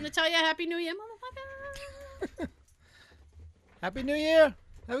 Sean's got something to tell you. Happy New Year, motherfucker. Happy New Year.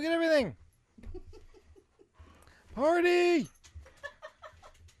 Have a good everything. Party.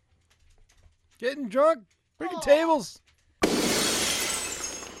 Getting drunk. Breaking tables.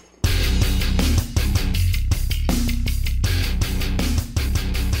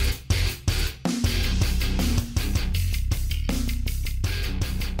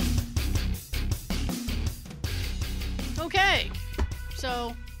 Okay,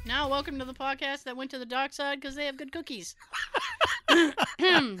 so now welcome to the podcast that went to the dark side because they have good cookies.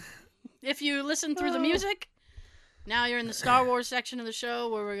 If you listen through the music, now you're in the Star Wars section of the show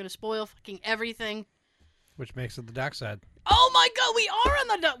where we're going to spoil fucking everything. Which makes it the dark side. Oh my god, we are on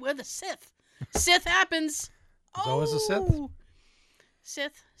the dark. We're the Sith. Sith happens. There's always a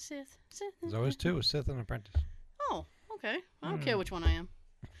Sith. Sith. There's always two, a Sith and an apprentice. Oh, okay. I don't care which one I am.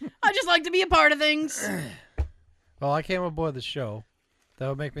 I just like to be a part of things. Well, I came aboard the show. That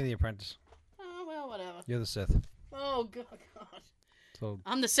would make me the apprentice. Oh, well, whatever. You're the Sith. Oh, God. So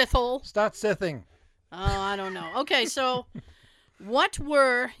I'm the Sith hole. start Sithing. Oh, I don't know. Okay, so what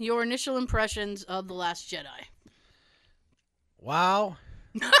were your initial impressions of The Last Jedi? Wow.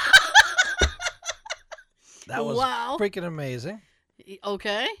 That was freaking amazing.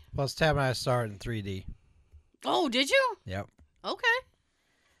 Okay. Plus, Tab and I saw it in 3D. Oh, did you? Yep. Okay.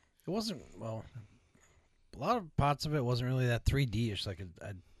 It wasn't, well, a lot of parts of it wasn't really that 3D-ish like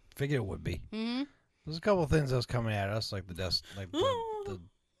I figured it would be. Mm-hmm. There's a couple of things that was coming at us, like the Death, like the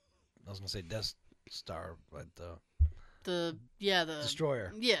I was gonna say Death Star, but the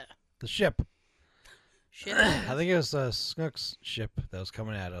destroyer, yeah, the ship. Ship. I think it was Snook's ship that was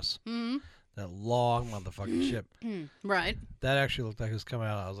coming at us. Mm-hmm. That long motherfucking ship. Right. That actually looked like it was coming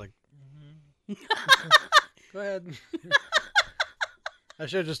out. I was like, go ahead. I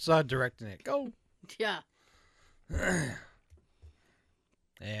should have just started directing it. Go. Yeah.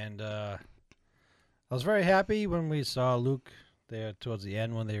 And I was very happy when we saw Luke there towards the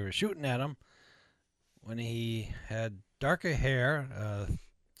end when they were shooting at him. When he had darker hair,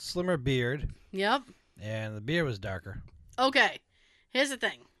 slimmer beard. Yep. And the beard was darker. Okay. Here's the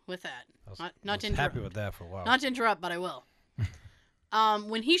thing with that. I Not was to interrupt. happy with that for a while. Not to interrupt, but I will.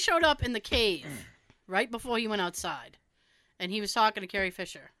 When he showed up in the cave right before he went outside, and he was talking to Carrie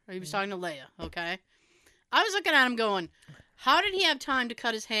Fisher, or he was talking to Leia, okay? I was looking at him going, how did he have time to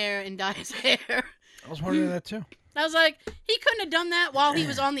cut his hair and dye his hair? I was wondering that too. I was like, he couldn't have done that while he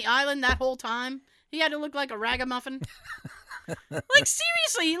was on the island that whole time. He had to look like a ragamuffin. Like,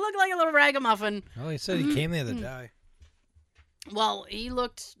 seriously, he looked like a little ragamuffin. Well, he said he came there to die. Well, he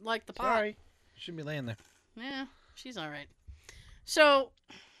looked like the pot. Sorry. You shouldn't be laying there. Yeah, she's all right. So,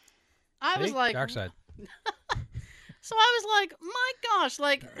 I was like... Dark side. So I was like, my gosh,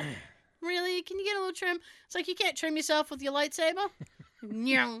 like, really? Can you get a little trim? It's like, you can't trim yourself with your lightsaber?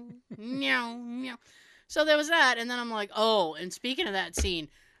 Meow, meow, meow. So there was that, and then I'm like, oh, and speaking of that scene,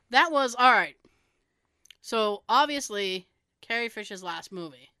 that was, all right. So, obviously, Carrie Fisher's last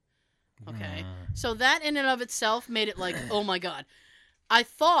movie. Okay? So that in and of itself made it like, oh my god. I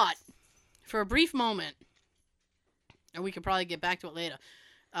thought, for a brief moment, and we could probably get back to it later,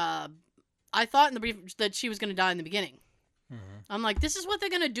 I thought in the brief that she was going to die in the beginning. Mm-hmm. I'm like, this is what they're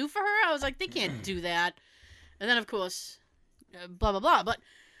going to do for her? I was like, they can't do that. And then, of course, blah, blah, blah. But,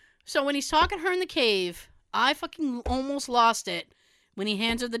 so when he's talking to her in the cave, I fucking almost lost it when he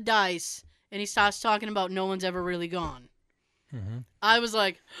hands her the dice and he starts talking about no one's ever really gone. Mm-hmm. I was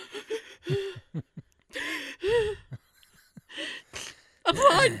like, A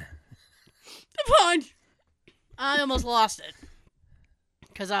punch! A punch! I almost lost it.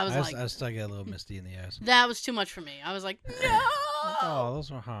 Because I was I still get a little misty in the eyes. that was too much for me. I was like, no! Oh,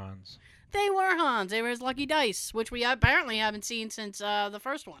 those were Hans. They were Hans. They were his lucky dice, which we apparently haven't seen since the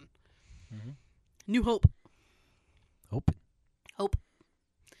first one. Mhm. New Hope. Hope.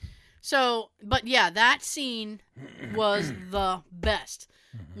 So, but yeah, that scene was the best.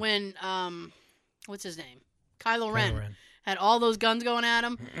 When, what's his name? Kylo Ren had all those guns going at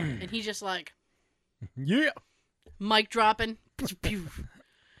him, and he's just like, Yeah. mic dropping,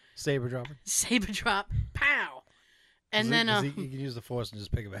 Saber dropper. saber drop, pow. And then, he can use the force and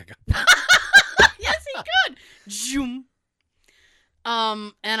just pick it back up. yes, he could. Zoom.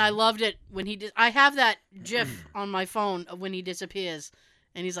 And I loved it when he did. I have that GIF on my phone of when he disappears,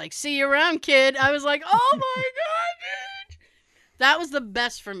 and he's like, "See you around, kid." I was like, "Oh my god, dude!" That was the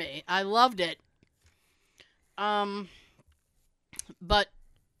best for me. I loved it. But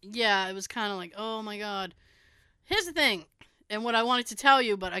yeah, it was kind of like, oh my god. Here's the thing, and what I wanted to tell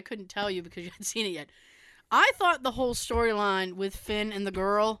you, but I couldn't tell you because you hadn't seen it yet. I thought the whole storyline with Finn and the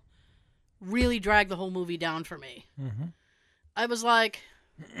girl really dragged the whole movie down for me. Mm-hmm. I was like,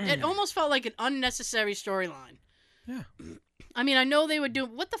 it almost felt like an unnecessary storyline. Yeah. I mean, I know they were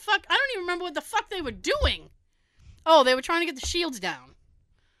doing, what the fuck? I don't even remember what the fuck they were doing. Oh, they were trying to get the shields down.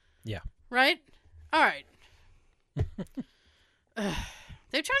 Yeah. Right? All right.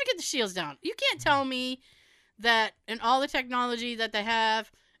 They're trying to get the shields down. You can't tell me that in all the technology that they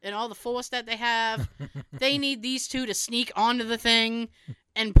have and all the force that they have, they need these two to sneak onto the thing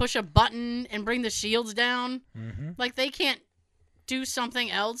and push a button and bring the shields down. Mm-hmm. Like, they can't do something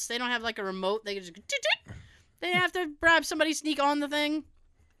else. They don't have, like, a remote. They can just... They have to grab somebody, sneak on the thing.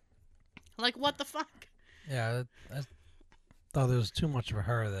 Like, what the fuck? Yeah, I thought there was too much for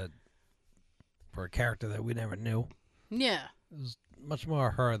her for a character that we never knew. Yeah. It was much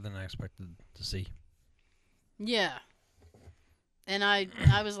more her than I expected to see. Yeah. And I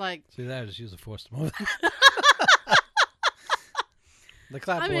was like... See that? I just use the force to move. The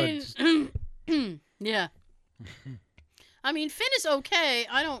clapboard. I mean, yeah. I mean, Finn is okay.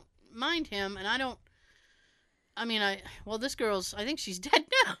 I don't mind him, and I don't... I mean, well, this girl's... I think she's dead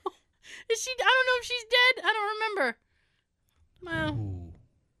now. Is she... I don't know if she's dead. I don't remember. Well, Ooh.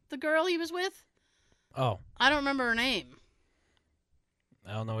 the girl he was with? Oh. I don't remember her name.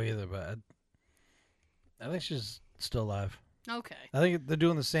 I don't know either, but I think she's still alive. Okay. I think they're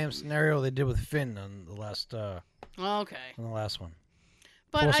doing the same scenario they did with Finn on the last Okay. one.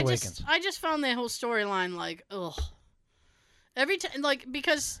 But Force Awakens. I just found the whole storyline like, ugh. Every time, like,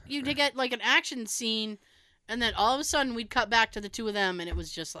 because you get like an action scene, and then all of a sudden we'd cut back to the two of them, and it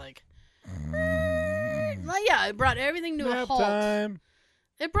was just like, yeah, it brought everything to a halt. Time.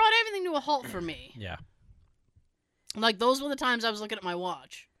 It brought everything to a halt for me. Yeah. Like, those were the times I was looking at my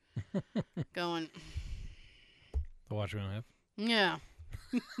watch, going, The watch we don't have. yeah.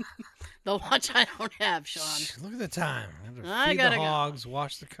 The watch I don't have, Sean. Look at the time. I have to I feed gotta the go. hogs,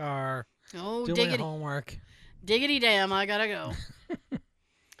 wash the car, Oh, do my diggity. homework. Diggity damn, I gotta go.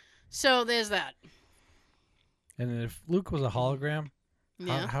 So, there's that. And if Luke was a hologram,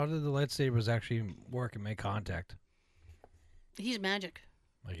 Yeah. how did the lightsabers actually work and make contact? He's magic.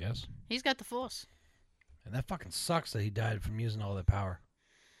 I guess. He's got the Force. And that fucking sucks that he died from using all that power.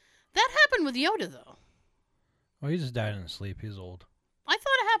 That happened with Yoda, though. Well, he just died in his sleep. He's old. I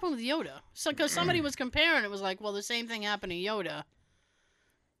thought it happened with Yoda. So, because somebody was comparing, it was like, well, the same thing happened to Yoda.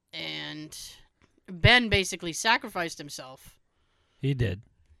 And Ben basically sacrificed himself. He did.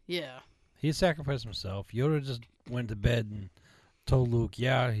 Yeah. He sacrificed himself. Yoda just went to bed and told Luke,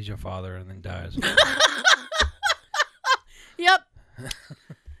 yeah, he's your father, and then dies. Yep.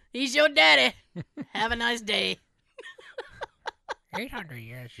 He's your daddy. Have a nice day. 800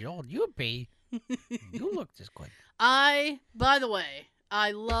 years old, you'd be. You look this good. By the way,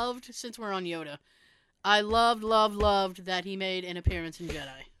 I loved, since we're on Yoda, I loved that he made an appearance in Jedi.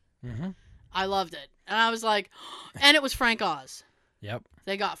 Mm-hmm. I loved it. And I was like, and it was Frank Oz. Yep.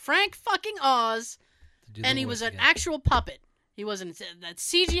 They got Frank fucking Oz, To do the and he voice was an again. actual puppet. He wasn't that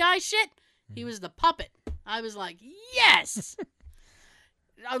CGI shit. He was the puppet. I was like, yes!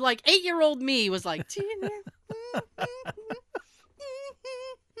 Like, 8-year-old me was like,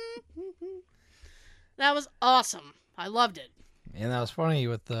 that was awesome. I loved it. And that was funny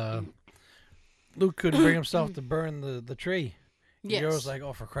with Luke couldn't bring himself to burn the tree. Yes. Yoda's like,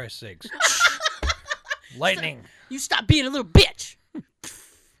 oh, for Christ's sakes. Lightning. You stop being a little bitch.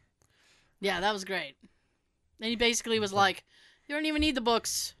 Yeah, that was great. And he basically was like, you don't even need the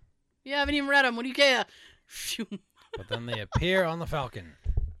books. You haven't even read them. What do you care? But then they appear on the Falcon.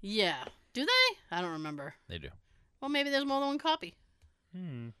 Yeah. Do they? I don't remember. They do. Well, maybe there's more than one copy.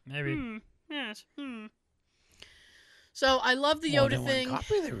 Maybe. Yes. So I love the More Yoda than one thing.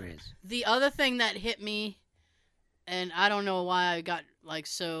 copy there is. The other thing that hit me, and I don't know why I got like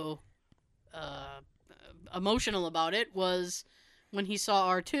so emotional about it, was when he saw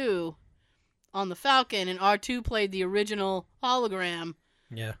R2 on the Falcon, and R2 played the original hologram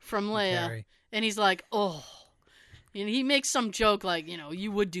Yeah. from Leia, Carrie. and he's like, oh. And he makes some joke like,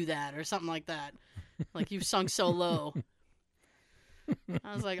 you would do that or something like that. Like, you've sunk so low.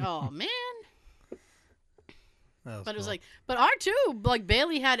 I was like, oh, man. That But it was cool. like, but R2, like,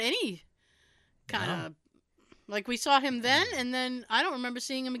 barely had any kind of, like, we saw him then, and then I don't remember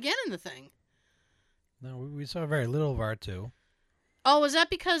seeing him again in the thing. No, we saw very little of R2. Oh, was that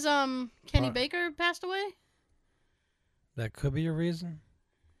because Kenny What? Baker passed away? That could be a reason.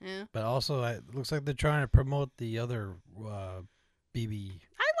 Yeah. But also, it looks like they're trying to promote the other BB.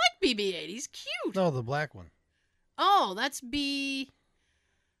 I like BB-8. He's cute. No, the black one. Oh, that's B.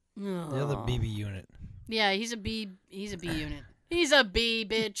 The other Oh. BB unit. Yeah, he's a B. He's a B unit. He's a B,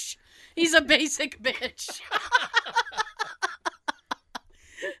 bitch. He's a basic bitch.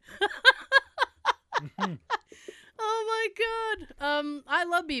 Oh my god. I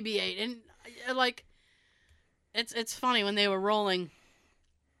love BB-8, and like, it's funny when they were rolling,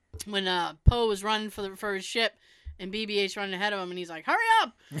 when Poe was running for his ship, and BB-8's running ahead of him, and he's like, "Hurry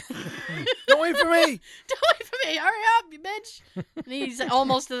up! Don't wait for me! Don't wait for me! Hurry up, you bitch!" And he's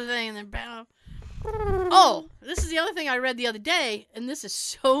almost to the thing, and then bam. Oh, this is the other thing I read the other day, and this is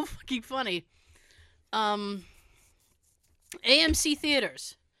so fucking funny. AMC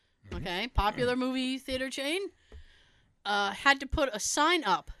Theaters, okay, popular movie theater chain, had to put a sign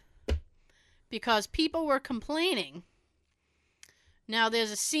up because people were complaining. Now,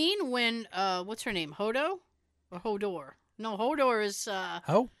 there's a scene when, what's her name, Hodo? Or Hodor? No, Hodor is,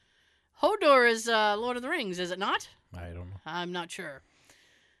 How? Hodor is, Lord of the Rings, is it not? I don't know. I'm not sure.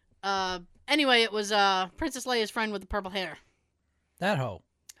 Anyway, it was, Princess Leia's friend with the purple hair. That hoe.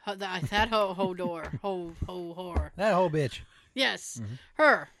 That Hodor. Hor. That hoe bitch. Yes, Mhm.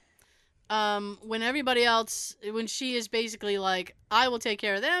 her. When everybody else, when she is basically like, I will take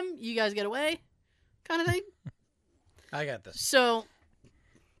care of them, you guys get away, kind of thing. I got this. So,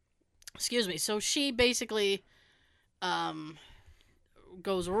 excuse me. So she basically,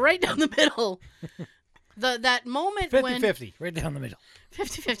 goes right down the middle. That moment when 50-50, right down the middle.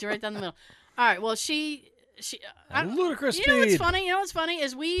 50-50, right down the middle. All right. Well, she. At ludicrous You know what's speed. funny? You know what's funny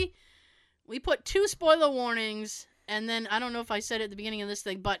is we put 2 spoiler warnings, and then I don't know if I said it at the beginning of this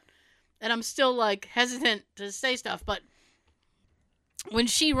thing, and I'm still like hesitant to say stuff. But when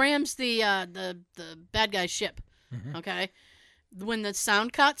she rams the bad guy's ship, Mhm. okay, when the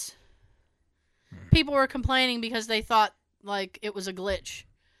sound cuts, people were complaining because they thought like it was a glitch.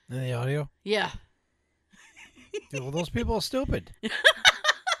 In the audio? Yeah. Well, those people are stupid.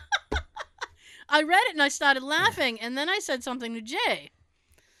 I read it and I started laughing, and then I said something to Jay.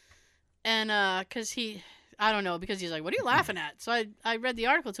 And, because I don't know, because he's like, what are you laughing at? So I read the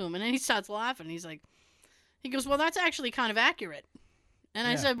article to him, and then he starts laughing. He goes, well, that's actually kind of accurate. And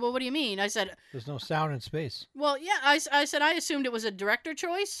I Yeah. said, well, what do you mean? I said, There's no sound in space. well, yeah, I said I assumed it was a director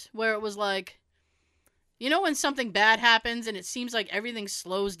choice, where it was like, you know when something bad happens and it seems like everything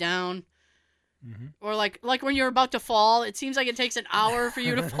slows down? Mm-hmm. Or like when you're about to fall, it seems like it takes an hour for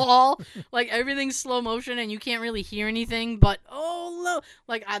you to fall. Like everything's slow motion and you can't really hear anything. But oh no,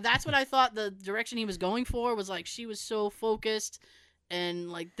 like that's what I thought the direction he was going for was. Like she was so focused,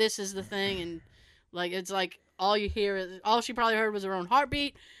 and like this is the thing, and like it's like all she probably heard was her own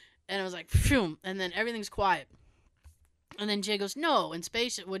heartbeat, and it was like phew, and then everything's quiet. And then Jay goes, no, in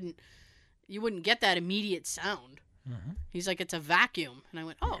space you wouldn't get that immediate sound. Mm-hmm. He's like, it's a vacuum, and I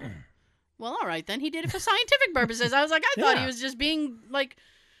went, oh. Well, all right, then. He did it for scientific purposes. I was like, I thought he Yeah. was just being, like,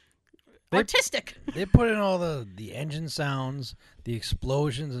 They- artistic. They put in all the engine sounds, the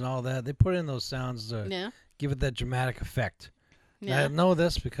explosions, and all that. They put in those sounds to Yeah. give it that dramatic effect. Yeah. I know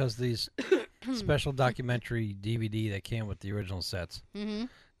this because these special documentary DVD that came with the original sets. Mm-hmm.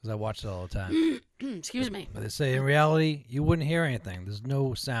 Because I watch it all the time. Excuse me. But they say in reality, you wouldn't hear anything. There's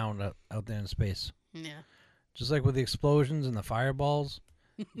no sound out there in space. Yeah. Just like with the explosions and the fireballs,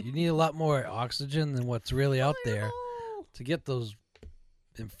 you need a lot more oxygen than what's really out there Oh. to get those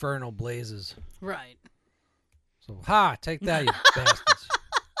infernal blazes. Right. So, take that, you bastards.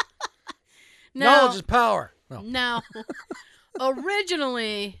 Now, Knowledge is power. No. now,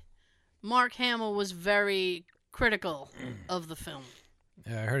 originally, Mark Hamill was very critical of the film.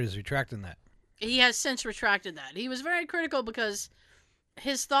 Yeah, I heard he's retracting that. He has since retracted that. He was very critical because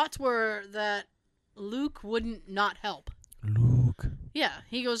his thoughts were that Luke wouldn't not help. Luke. Yeah,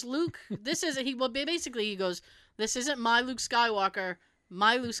 he goes, Luke, basically he goes, This isn't my Luke Skywalker.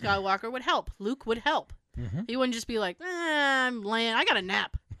 My Luke Skywalker would help. Luke would help. Mm-hmm. He wouldn't just be like, I'm laying. I got a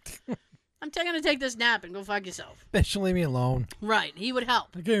nap. I'm gonna take this nap and go fuck yourself. Bitch, leave me alone. Right. He would help.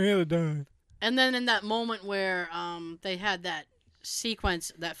 I came here to die. And then in that moment where they had that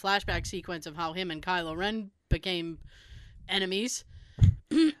sequence, that flashback sequence of how him and Kylo Ren became enemies.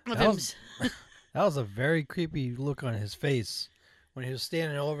 That was a very creepy look on his face when he was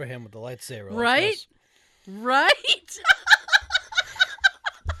standing over him with the lightsaber. Right? Right?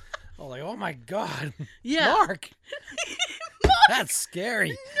 I was like, oh my God. Yeah. Mark. That's scary.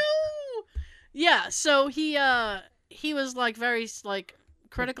 No. Yeah, so he was like very like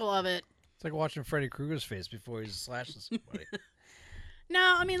critical of it. It's like watching Freddy Krueger's face before he slashes somebody.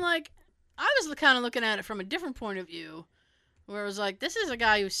 No, I mean, like, I was kind of looking at it from a different point of view, where it was like, this is a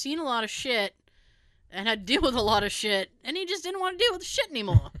guy who's seen a lot of shit and had to deal with a lot of shit, and he just didn't want to deal with the shit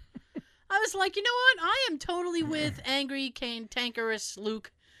anymore. I was like, you know what? I am totally with angry, cantankerous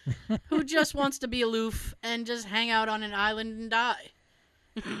Luke, who just wants to be aloof and just hang out on an island and die.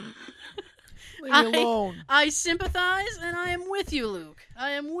 Leave me alone. I sympathize, and I am with you, Luke.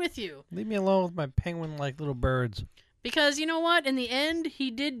 I am with you. Leave me alone with my penguin-like little birds. Because you know what? In the end, he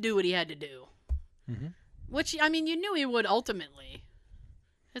did do what he had to do. Mm-hmm. Which, I mean, you knew he would ultimately.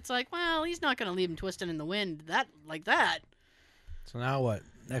 It's like, well, he's not going to leave him twisting in the wind like that. So now what?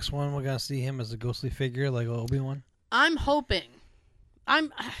 Next one, we're going to see him as a ghostly figure like Obi-Wan? I'm hoping.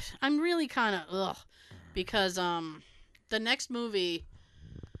 I'm really kind of, ugh. Because, the next movie,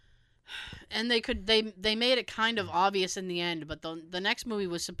 and they made it kind of obvious in the end, but the next movie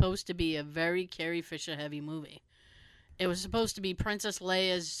was supposed to be a very Carrie Fisher heavy movie. It was supposed to be Princess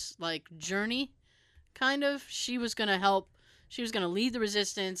Leia's, like, journey, kind of. She was going to help. She was going to lead the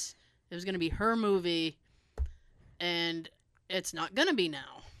Resistance. It was going to be her movie. And it's not going to be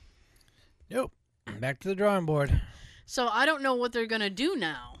now. Nope. Back to the drawing board. So I don't know what they're going to do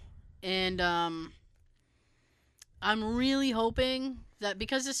now. And I'm really hoping that,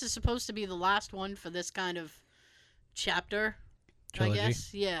 because this is supposed to be the last one for this kind of chapter, Trilogy. I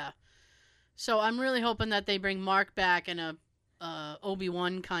guess. Yeah. So I'm really hoping that they bring Mark back in a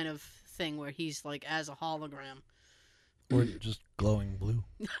Obi-Wan kind of thing where he's like as a hologram. Or just glowing blue.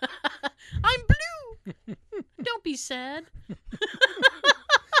 I'm blue! Don't be sad.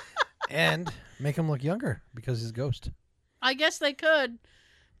 And make him look younger because he's a ghost. I guess they could.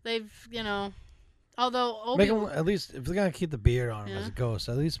 They've, although Make him, at least, if they're going to keep the beard on him Yeah. as a ghost,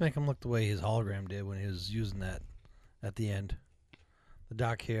 at least make him look the way his hologram did when he was using that at the end. The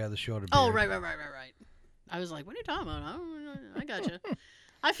dark hair, the shorter beard. Oh, right. I was like, what are you talking about? I gotcha.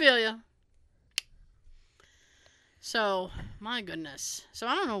 I feel you. So, my goodness. So,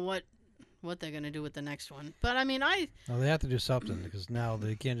 I don't know what they're going to do with the next one. But, I mean, Well, they have to do something because now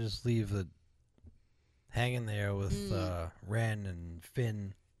they can't just leave it hanging there with Ren and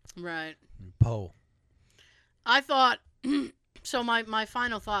Finn Right. and Poe. I thought... so, my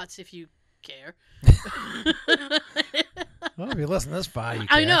final thoughts, if you care... Well, if you listen this far, you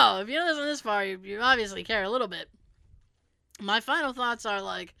care. I know. If you listen this far, you obviously care a little bit. My final thoughts are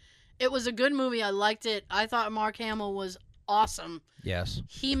like, it was a good movie. I liked it. I thought Mark Hamill was awesome. Yes.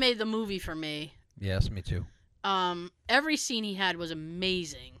 He made the movie for me. Yes, me too. Every scene he had was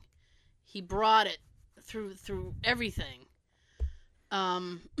amazing. He brought it through everything.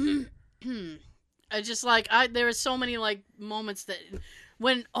 I just like there were so many like moments that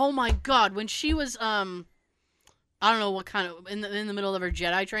when, oh my God, when she was I don't know what kind of in the middle of her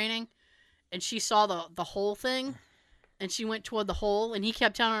Jedi training, and she saw the whole thing, and she went toward the hole, and he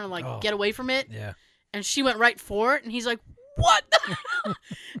kept telling her like get away from it, Yeah. and she went right for it, and he's like, what?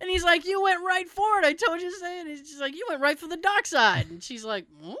 And he's like, you went right for it. I told you to say it. And she's like, you went right for the dark side, and she's like,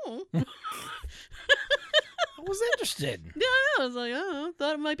 oh. I was interested. Yeah, I know. I was like, oh,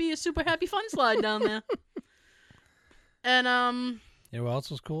 thought it might be a super happy fun slide down there. And You know what else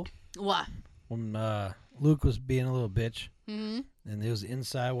was cool? what? When Luke was being a little bitch, Mm-hmm. and he was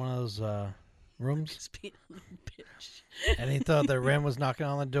inside one of those rooms, Just being a little bitch. and he thought that Ren was knocking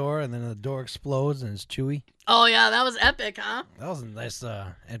on the door, and then the door explodes, and it's Chewie. Oh yeah, that was epic, huh? That was a nice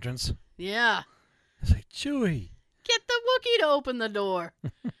entrance. Yeah. It's like, Chewie. Get the Wookiee to open the door.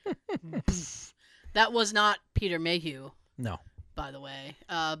 That was not Peter Mayhew, No. by the way.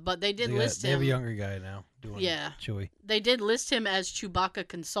 But they did They list have a him. younger guy now doing Yeah. Chewie. They did list him as Chewbacca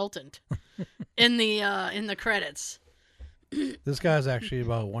consultant in the credits. This guy's actually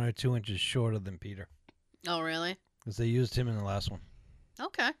about 1 or 2 inches shorter than Peter. Oh really? Because they used him in the last one.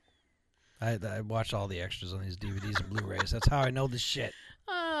 Okay. I watched all the extras on these DVDs and Blu-rays. That's how I know this shit.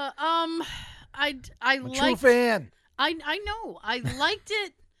 I I'm a true liked. fan. I know. I liked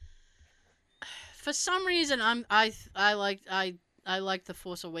it for some reason I like The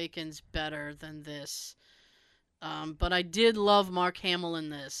Force Awakens better than this. But I did love Mark Hamill in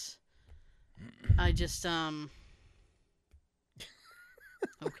this. I just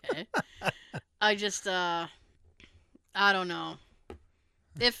okay. I just I don't know.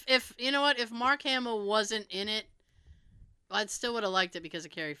 If you know what, if Mark Hamill wasn't in it, I still would have liked it because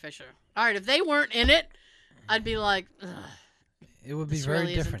of Carrie Fisher. All right, if they weren't in it, I'd be like, ugh, It would be this very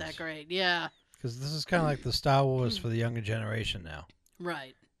really different. isn't that great. Yeah. Because this is kind of like the Star Wars for the younger generation now.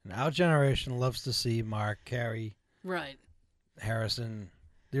 Right. And our generation loves to see Mark, Carrie, Right. Harrison,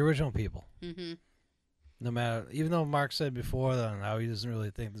 the original people. Mm-hmm. No matter, even though Mark said before that how he doesn't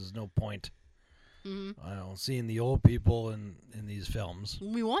really think there's no point. Mm-hmm. I don't seeing the old people in these films.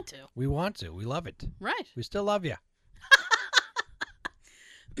 We want to. We want to. We love it. Right. We still love you.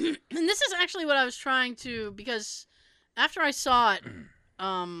 And this is actually what I was trying to, because after I saw it,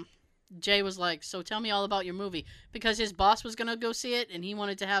 Jay was like, so tell me all about your movie. Because his boss was going to go see it, and he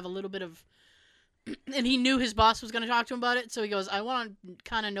wanted to have a little bit of, and he knew his boss was going to talk to him about it, so he goes, I want to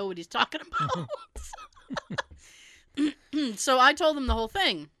kind of know what he's talking about. So I told him the whole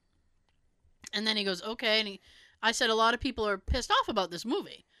thing. And then he goes, okay. And I said, a lot of people are pissed off about this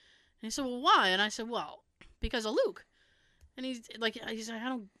movie. And he said, well, why? And I said, well, because of Luke. And he's like, I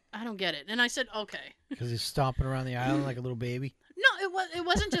don't get it. And I said, okay. Because he's stomping around the island like a little baby. No, it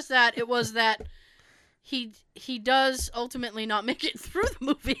wasn't just that. It was that he does ultimately not make it through the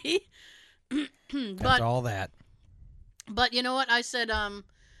movie. That's all that. But you know what? I said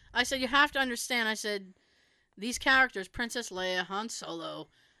you have to understand. I said these characters, Princess Leia, Han Solo,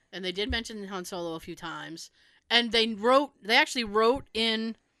 and they did mention Han Solo a few times, and they actually wrote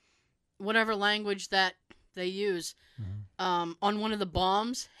in whatever language that they use. On one of the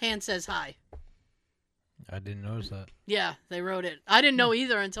bombs, Han says hi. I didn't notice that. Yeah, they wrote it. I didn't know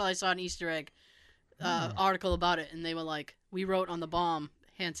either until I saw an Easter egg article about it, and they were like, we wrote on the bomb,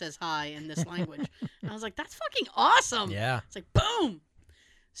 Han says hi in this language. And I was like, that's fucking awesome. Yeah. It's like, boom.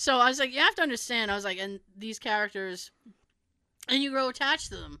 So I was like, you have to understand. I was like, and these characters, and you grow attached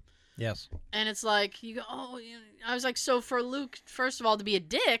to them. Yes. And it's like, you go, oh, I was like, so for Luke, first of all, to be a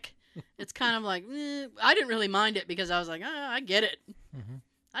dick, it's kind of like, I didn't really mind it because I was like, I get it. Mm-hmm.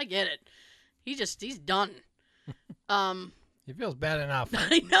 I get it. He's done. He feels bad enough.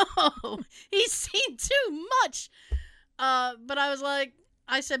 I know. He's seen too much. But I was like,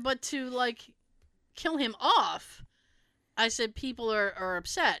 but to like kill him off, I said people are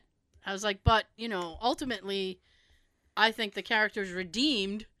upset. I was like, but ultimately, I think the character's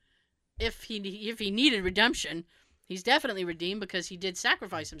redeemed. If he needed redemption, he's definitely redeemed because he did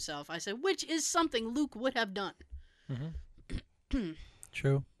sacrifice himself. I said, which is something Luke would have done. Mm-hmm.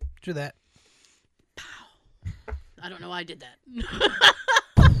 True that. I don't know why I did that.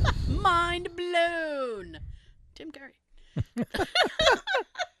 Mind blown. Tim Curry.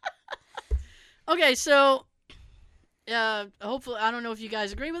 Okay, so hopefully, I don't know if you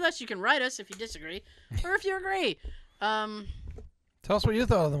guys agree with us. You can write us if you disagree, or if you agree. Tell us what you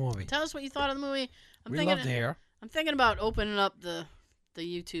thought of the movie. Tell us what you thought of the movie. We'd love to hear. I'm thinking about opening up the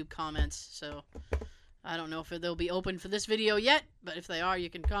YouTube comments, so I don't know if they'll be open for this video yet, but if they are, you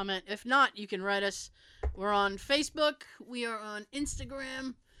can comment. If not, you can write us. We're on Facebook. We are on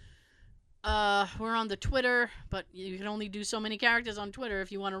Instagram. We're on the Twitter, but you can only do so many characters on Twitter.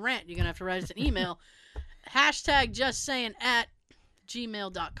 If you want to rant, you're going to have to write us an email.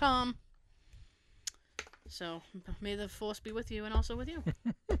 #justsaying@gmail.com. So, may the force be with you and also with you.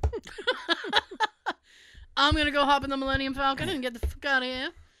 I'm going to go hop in the Millennium Falcon and get the fuck out of here.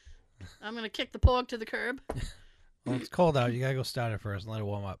 I'm going to kick the pork to the curb. Well, it's cold out. You got to go start it first and let it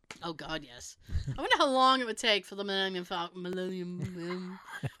warm up. Oh, God, yes. I wonder how long it would take for the Millennium Falcon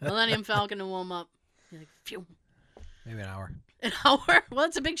to warm up. You're like, phew. Maybe an hour. An hour? Well,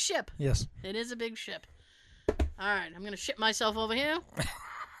 it's a big ship. Yes. It is a big ship. All right, I'm going to ship myself over here.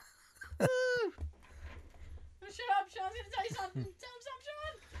 Woo! Shut up, Sean's going to tell you something. Tell him something,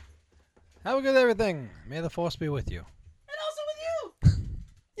 Sean. Have a good everything. May the force be with you. And also with you.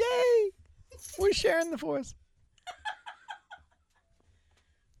 Yay! We're sharing the force.